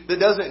he that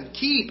doesn't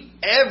keep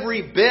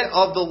every bit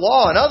of the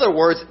law." In other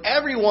words,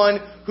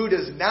 everyone who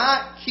does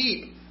not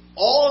keep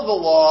all of the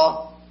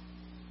law,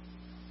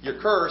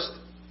 you're cursed.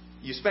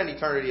 You spend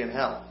eternity in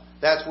hell.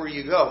 That's where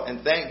you go.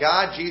 And thank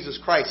God Jesus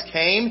Christ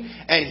came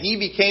and He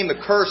became the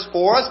curse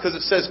for us, because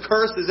it says,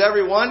 "Cursed is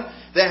everyone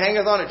that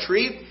hangeth on a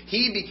tree."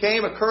 He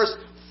became a curse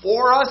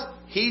for us.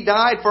 He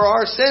died for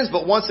our sins.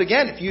 But once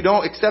again, if you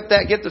don't accept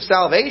that gift of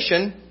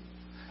salvation,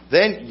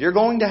 then you're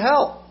going to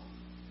hell.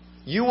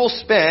 You will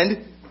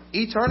spend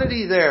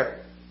eternity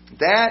there.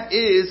 That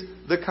is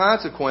the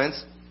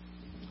consequence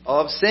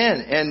of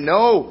sin. And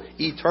no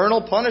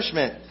eternal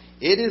punishment.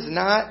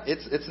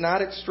 It's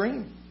not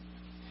extreme.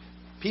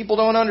 People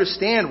don't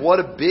understand what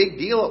a big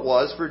deal it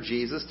was for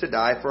Jesus to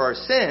die for our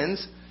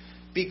sins,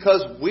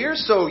 because we're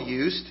so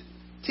used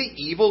to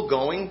evil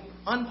going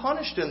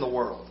unpunished in the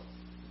world.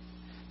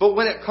 But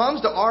when it comes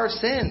to our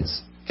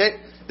sins,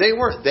 they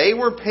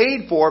were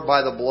paid for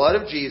by the blood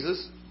of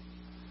Jesus.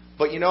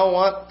 But you know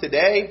what?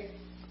 Today,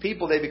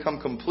 people, they become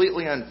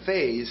completely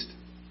unfazed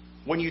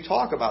when you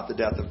talk about the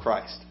death of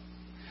Christ.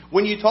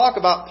 When you talk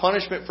about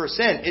punishment for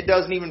sin, it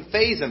doesn't even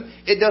faze them.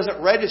 It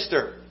doesn't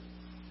register.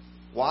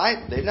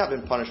 Why? They've not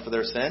been punished for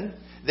their sin.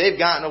 They've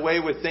gotten away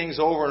with things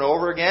over and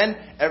over again.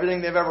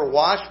 Everything they've ever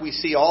watched, we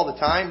see all the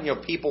time.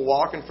 People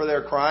walking for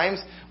their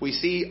crimes. We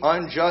see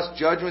unjust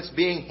judgments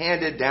being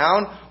handed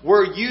down.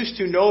 We're used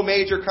to no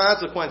major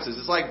consequences.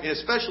 It's like,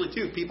 especially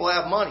too, people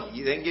have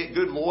money. They can get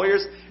good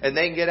lawyers and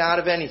they can get out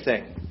of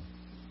anything.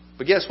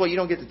 But guess what? You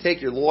don't get to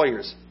take your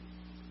lawyers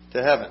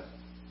to heaven.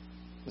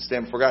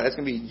 Stand before God. That's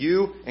going to be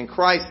you and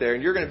Christ there,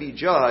 and you're going to be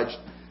judged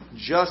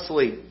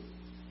justly.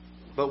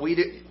 But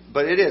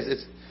it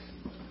is.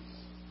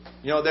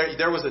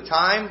 There was a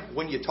time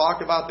when you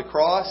talked about the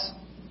cross,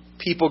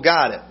 people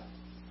got it.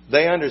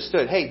 They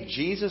understood, hey,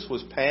 Jesus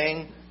was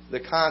paying the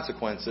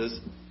consequences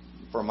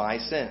for my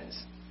sins.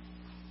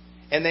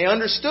 And they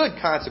understood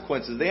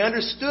consequences. They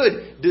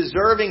understood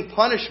deserving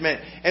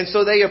punishment. And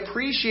so they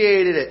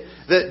appreciated it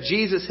that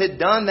Jesus had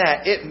done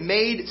that. It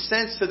made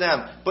sense to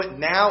them. But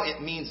now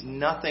it means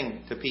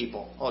nothing to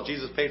people. Oh,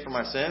 Jesus paid for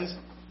my sins?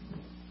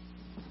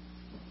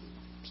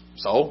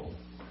 So?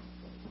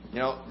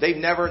 They've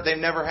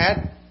never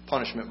had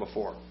punishment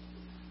before.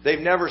 They've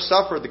never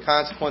suffered the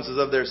consequences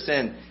of their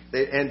sin.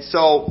 And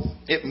so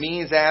it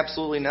means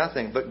absolutely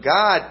nothing. But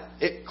God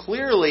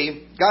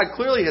clearly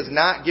has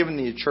not given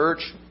the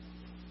church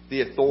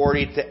the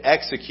authority to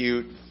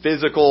execute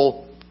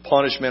physical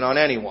punishment on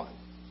anyone.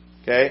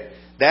 Okay?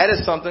 That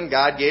is something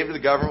God gave to the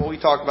government. We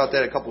talked about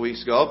that a couple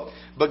weeks ago.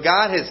 But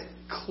God has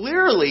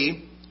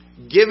clearly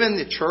given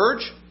the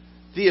church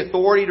the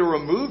authority to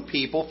remove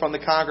people from the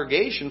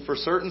congregation for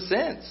certain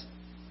sins.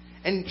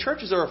 And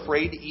churches are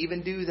afraid to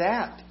even do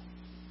that.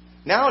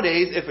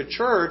 Nowadays, if a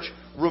church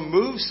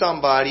removes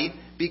somebody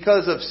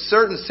because of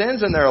certain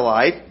sins in their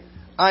life,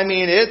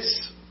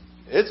 it's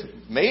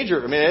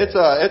major.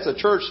 It's a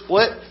church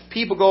split.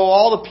 People go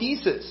all to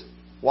pieces.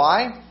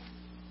 Why?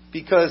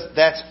 Because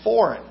that's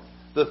foreign.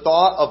 The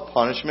thought of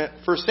punishment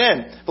for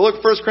sin. But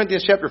look, 1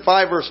 Corinthians chapter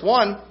 5, verse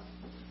 1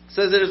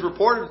 says, "It is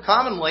reported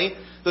commonly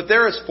that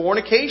there is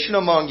fornication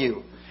among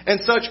you. And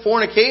such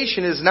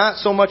fornication is not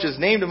so much as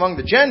named among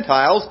the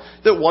Gentiles,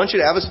 that one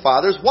should have his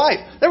father's wife."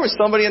 There was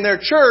somebody in their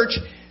church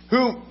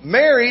who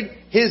married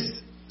his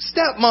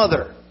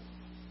stepmother.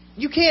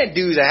 You can't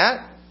do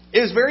that.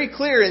 It is very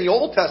clear in the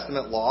Old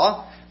Testament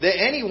law that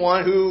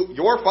anyone who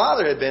your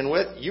father had been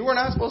with, you were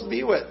not supposed to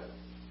be with.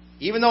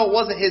 Even though it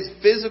wasn't his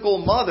physical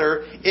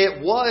mother,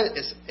 it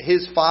was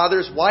his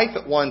father's wife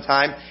at one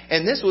time.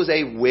 And this was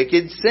a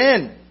wicked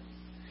sin.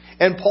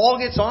 And Paul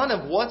gets on to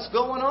what's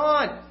going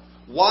on.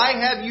 Why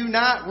have you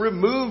not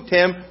removed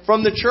him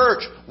from the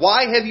church?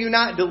 Why have you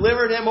not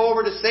delivered him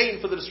over to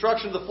Satan for the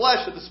destruction of the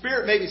flesh, that the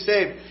spirit may be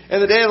saved in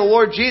the day of the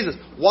Lord Jesus?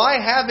 Why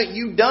haven't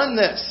you done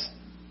this?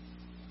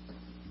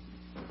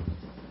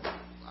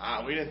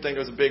 We didn't think it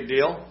was a big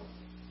deal.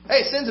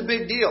 Hey, sin's a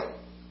big deal.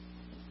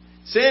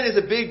 Sin is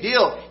a big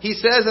deal. He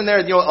says in there,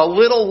 a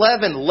little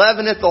leaven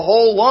leaveneth the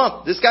whole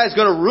lump. This guy's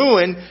going to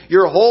ruin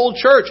your whole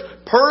church.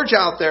 Purge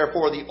out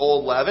therefore the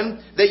old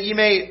leaven, that ye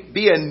may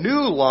be a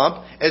new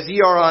lump, as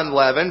ye are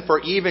unleavened. For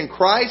even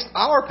Christ,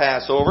 our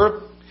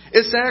Passover,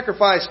 is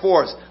sacrificed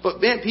for us. But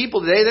man,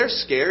 people today, they're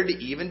scared to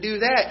even do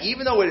that.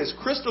 Even though it is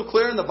crystal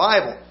clear in the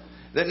Bible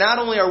that not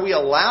only are we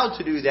allowed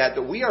to do that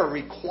we are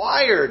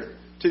required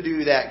to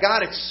do that.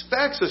 God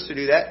expects us to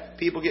do that.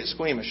 People get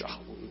squeamish.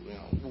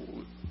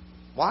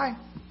 Why?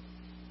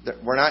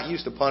 We're not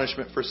used to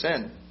punishment for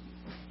sin.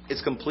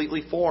 It's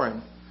completely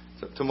foreign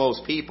to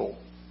most people.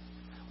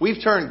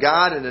 We've turned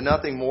God into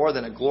nothing more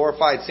than a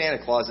glorified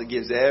Santa Claus that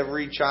gives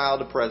every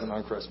child a present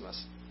on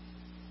Christmas.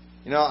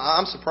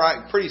 I'm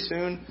surprised. Pretty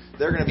soon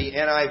they're going to be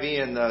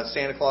NIV and the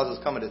Santa Claus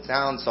is coming to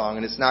town song,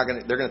 and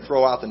they're going to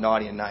throw out the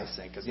naughty and nice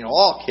thing, because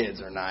all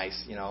kids are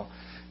nice.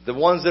 The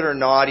ones that are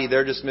naughty,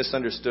 they're just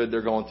misunderstood.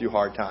 They're going through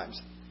hard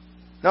times.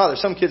 No,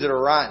 there's some kids that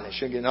are rotten. They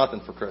shouldn't get nothing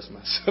for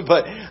Christmas.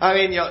 But,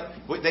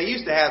 they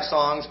used to have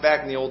songs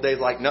back in the old days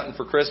like Nothing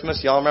for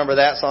Christmas. Y'all remember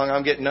that song,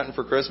 I'm Getting Nothing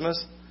for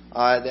Christmas?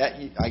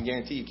 I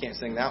guarantee you can't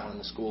sing that one in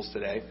the schools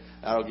today.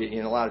 That'll get you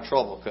in a lot of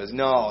trouble. Because,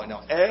 no,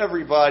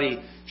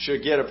 everybody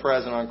should get a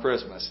present on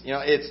Christmas.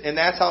 And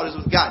that's how it is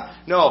with God.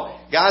 No,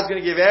 God's going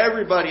to give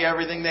everybody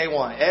everything they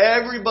want.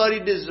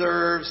 Everybody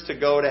deserves to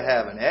go to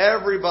heaven.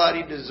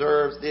 Everybody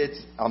deserves it.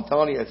 I'm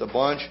telling you, it's a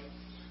bunch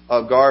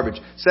of garbage.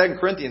 2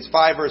 Corinthians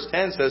 5 verse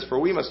 10 says, For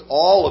we must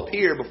all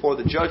appear before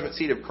the judgment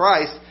seat of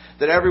Christ,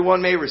 that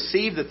everyone may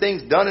receive the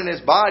things done in his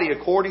body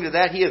according to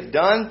that he hath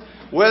done,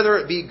 whether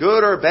it be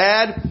good or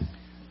bad.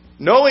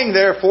 Knowing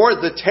therefore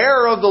the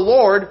terror of the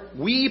Lord,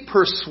 we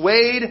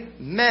persuade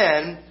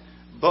men,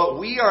 but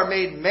we are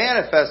made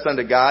manifest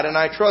unto God, and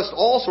I trust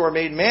also are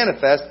made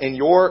manifest in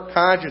your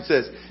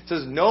consciences. It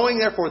says, knowing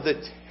therefore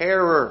the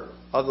terror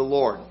of the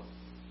Lord.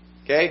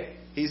 Okay?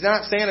 He's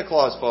not Santa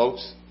Claus,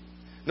 folks.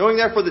 Knowing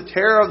therefore the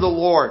terror of the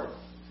Lord.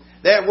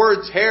 That word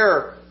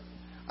terror,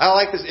 I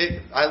like this.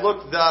 I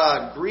looked,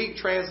 the Greek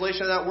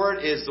translation of that word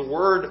is the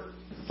word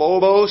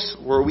phobos,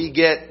 where we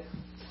get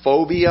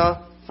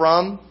phobia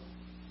from.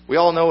 We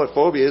all know what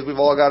phobia is. We've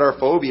all got our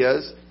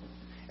phobias.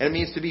 And it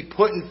means to be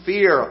put in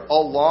fear,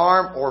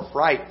 alarm, or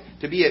fright.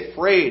 To be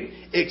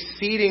afraid,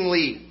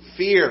 exceedingly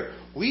fear.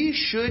 We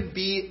should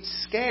be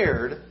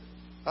scared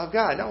of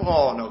God.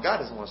 No, God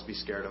doesn't want us to be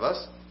scared of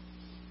us.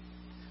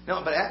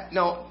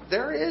 No,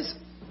 there is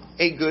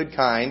a good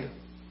kind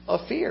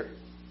of fear.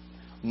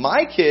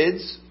 My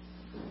kids,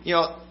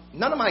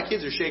 none of my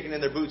kids are shaking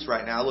in their boots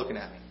right now looking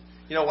at me.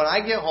 When I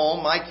get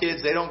home, my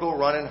kids, they don't go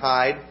run and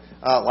hide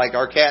like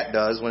our cat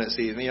does when it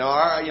sees me.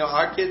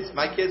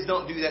 My kids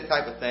don't do that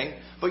type of thing.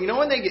 But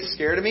when they get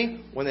scared of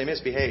me? When they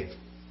misbehave.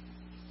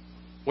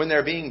 When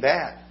they're being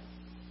bad.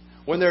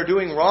 When they're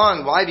doing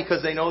wrong. Why?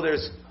 Because they know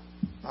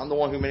I'm the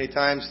one who many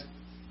times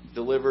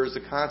delivers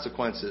the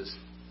consequences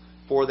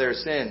for their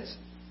sins.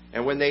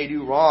 And when they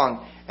do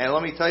wrong, and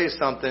let me tell you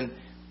something,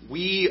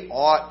 we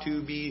ought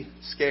to be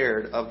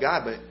scared of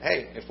God. But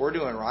hey, if we're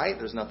doing right,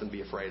 there's nothing to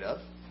be afraid of.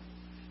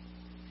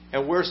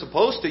 And we're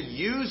supposed to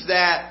use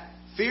that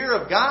fear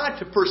of God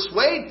to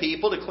persuade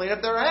people to clean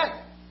up their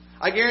act.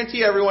 I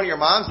guarantee every one of your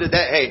moms did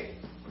that. Hey,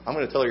 I'm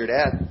going to tell your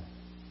dad.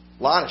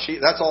 Lana,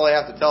 that's all I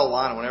have to tell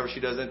Lana whenever she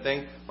does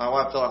anything. My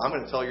wife tells her, I'm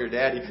going to tell your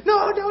daddy.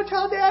 No, don't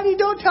tell Daddy.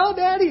 Don't tell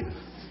Daddy.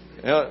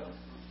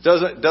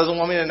 Doesn't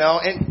want me to know.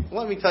 And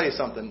let me tell you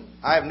something.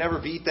 I have never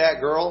beat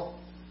that girl.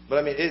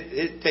 But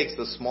it takes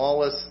the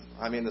smallest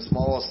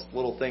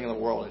little thing in the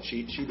world, and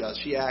she does.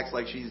 She acts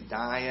like she's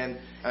dying.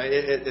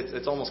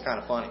 It's almost kind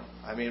of funny.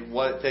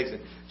 What it takes.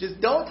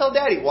 Just don't tell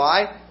Daddy.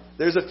 Why?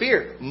 There's a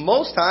fear.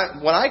 Most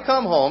time when I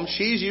come home,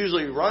 she's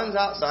usually runs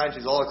outside.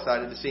 She's all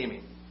excited to see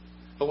me.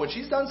 But when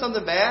she's done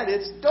something bad,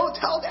 it's don't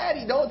tell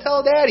Daddy. Don't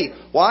tell Daddy.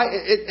 Why?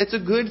 It's a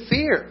good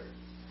fear.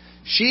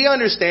 She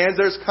understands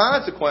there's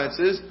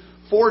consequences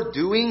for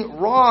doing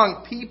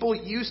wrong. People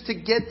used to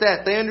get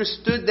that. They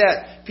understood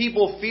that.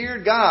 People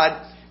feared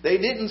God. They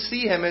didn't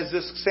see Him as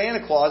this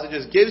Santa Claus that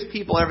just gives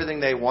people everything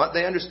they want.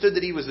 They understood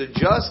that He was a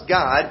just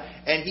God,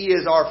 and He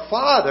is our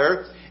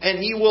Father, and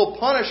He will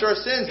punish our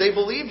sins. They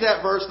believed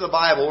that verse in the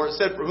Bible where it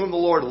said, For whom the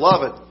Lord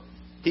loveth,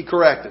 He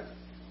correcteth.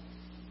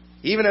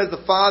 Even as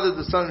the Father,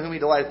 the Son in whom He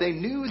delighteth. They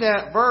knew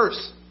that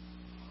verse.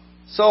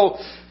 So,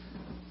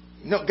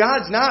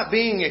 God's not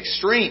being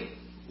extreme.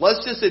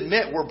 Let's just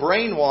admit we're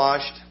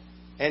brainwashed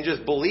and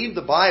just believe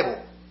the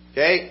Bible.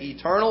 Okay?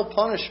 Eternal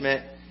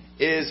punishment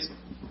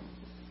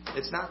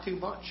it's not too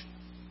much.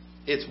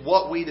 It's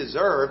what we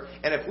deserve.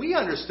 And if we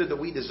understood that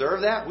we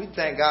deserve that, we'd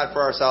thank God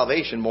for our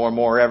salvation more and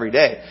more every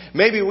day.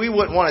 Maybe we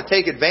wouldn't want to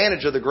take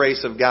advantage of the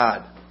grace of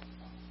God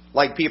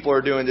like people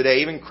are doing today.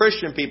 Even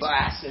Christian people,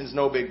 sin's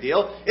no big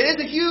deal. It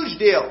is a huge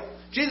deal.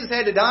 Jesus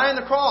had to die on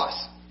the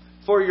cross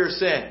for your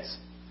sins.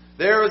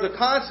 There is a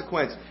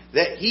consequence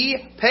that He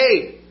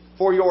paid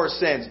for your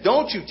sins.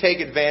 Don't you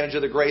take advantage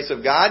of the grace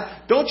of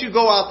God. Don't you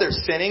go out there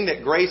sinning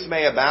that grace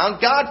may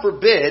abound. God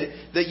forbid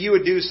that you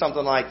would do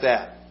something like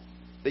that.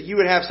 That you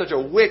would have such a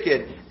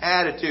wicked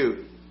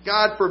attitude.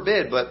 God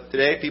forbid. But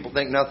today people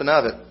think nothing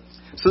of it.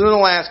 So then the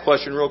last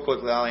question, real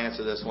quickly, I'll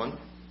answer this one.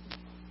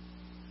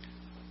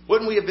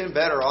 Wouldn't we have been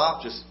better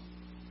off just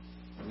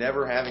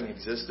never having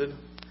existed?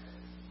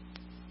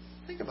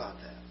 Think about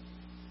that.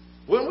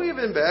 Wouldn't we have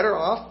been better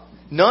off?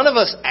 None of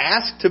us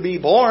asked to be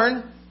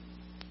born.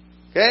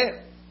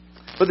 Okay?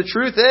 But the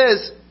truth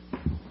is,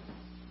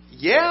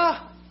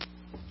 yeah,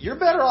 you're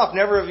better off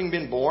never having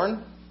been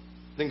born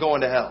than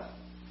going to hell.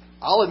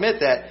 I'll admit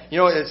that. You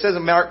know, it says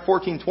in Mark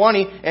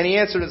 14:20, and he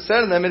answered and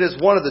said to them, it is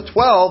one of the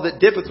 12 that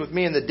dippeth with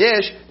me in the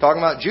dish,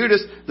 talking about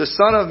Judas, the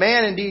Son of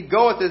Man indeed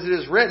goeth as it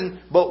is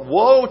written, but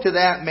woe to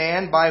that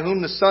man by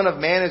whom the Son of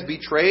Man is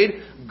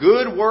betrayed.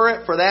 Good were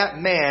it for that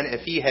man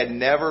if he had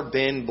never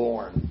been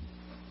born.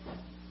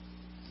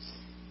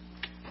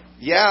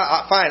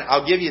 Yeah, fine,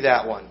 I'll give you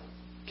that one.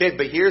 Okay,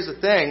 but here's the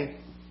thing.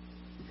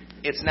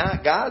 It's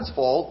not God's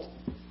fault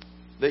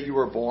that you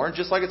were born,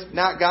 just like it's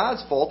not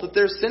God's fault that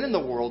there's sin in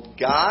the world.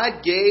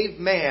 God gave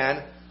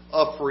man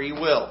a free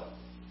will.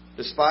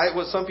 Despite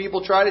what some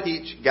people try to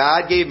teach,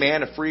 God gave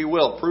man a free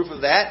will. Proof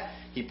of that,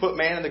 He put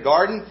man in the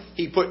garden.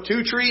 He put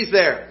 2 trees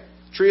there.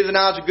 The tree of the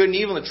knowledge of good and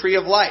evil and the tree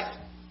of life.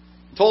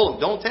 He told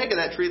him, don't take of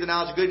that tree of the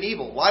knowledge of good and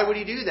evil. Why would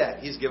He do that?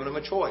 He's given him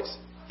a choice.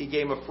 He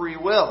gave him a free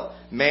will.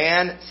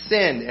 Man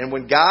sinned. And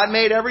when God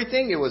made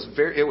everything, it was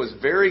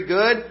very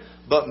good,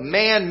 but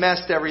man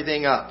messed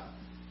everything up.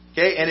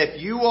 Okay, and if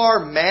you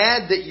are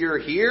mad that you're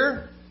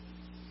here,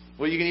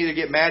 well, you can either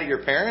get mad at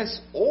your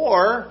parents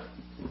or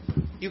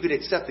you could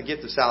accept the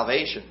gift of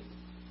salvation.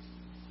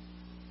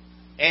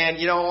 And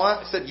you know what?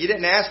 I said, you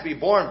didn't ask to be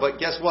born, but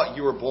guess what?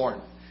 You were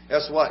born.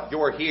 Guess what?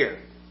 You're here.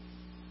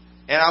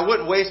 And I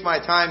wouldn't waste my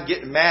time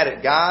getting mad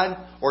at God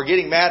or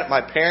getting mad at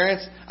my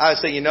parents. I would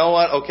say, you know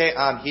what? Okay,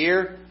 I'm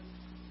here.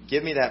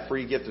 Give me that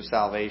free gift of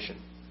salvation.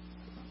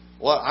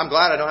 Well, I'm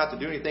glad I don't have to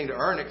do anything to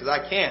earn it because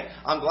I can't.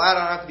 I'm glad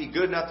I don't have to be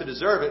good enough to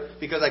deserve it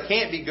because I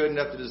can't be good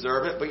enough to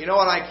deserve it. But you know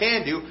what I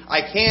can do?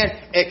 I can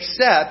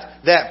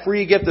accept that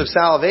free gift of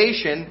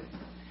salvation.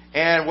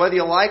 And whether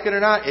you like it or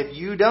not, if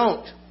you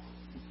don't,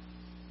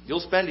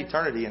 you'll spend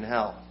eternity in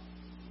hell.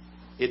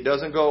 It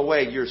doesn't go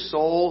away. Your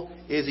soul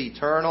is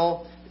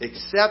eternal.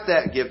 Accept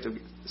that gift of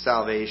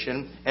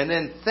salvation and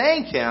then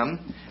thank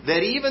Him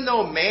that even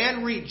though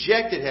man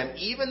rejected Him,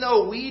 even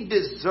though we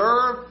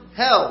deserve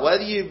hell,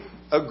 whether you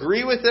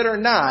agree with it or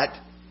not,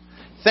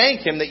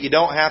 thank Him that you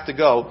don't have to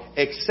go.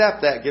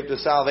 Accept that gift of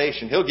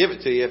salvation. He'll give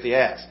it to you if you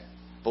ask.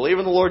 Believe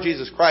in the Lord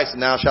Jesus Christ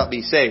and thou shalt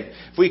be saved.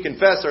 If we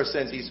confess our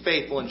sins, He's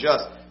faithful and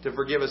just to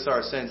forgive us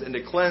our sins and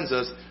to cleanse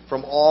us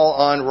from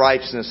all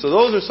unrighteousness. So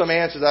those are some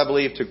answers, I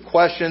believe, to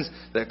questions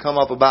that come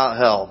up about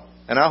hell.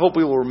 And I hope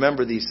we will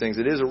remember these things.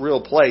 It is a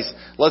real place.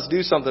 Let's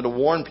do something to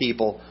warn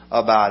people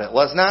about it.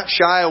 Let's not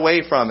shy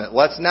away from it.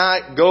 Let's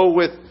not go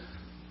with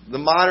the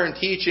modern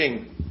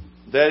teaching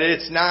that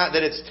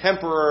it's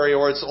temporary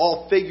or it's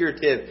all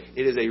figurative.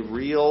 It is a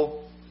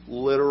real,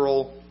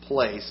 literal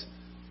place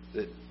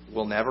that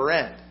will never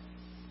end.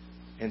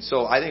 And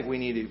so I think we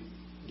need to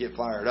get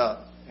fired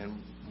up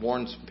and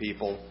warn some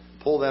people,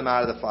 pull them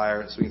out of the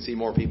fire so we can see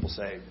more people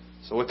saved.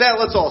 So with that,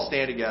 let's all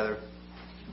stand together.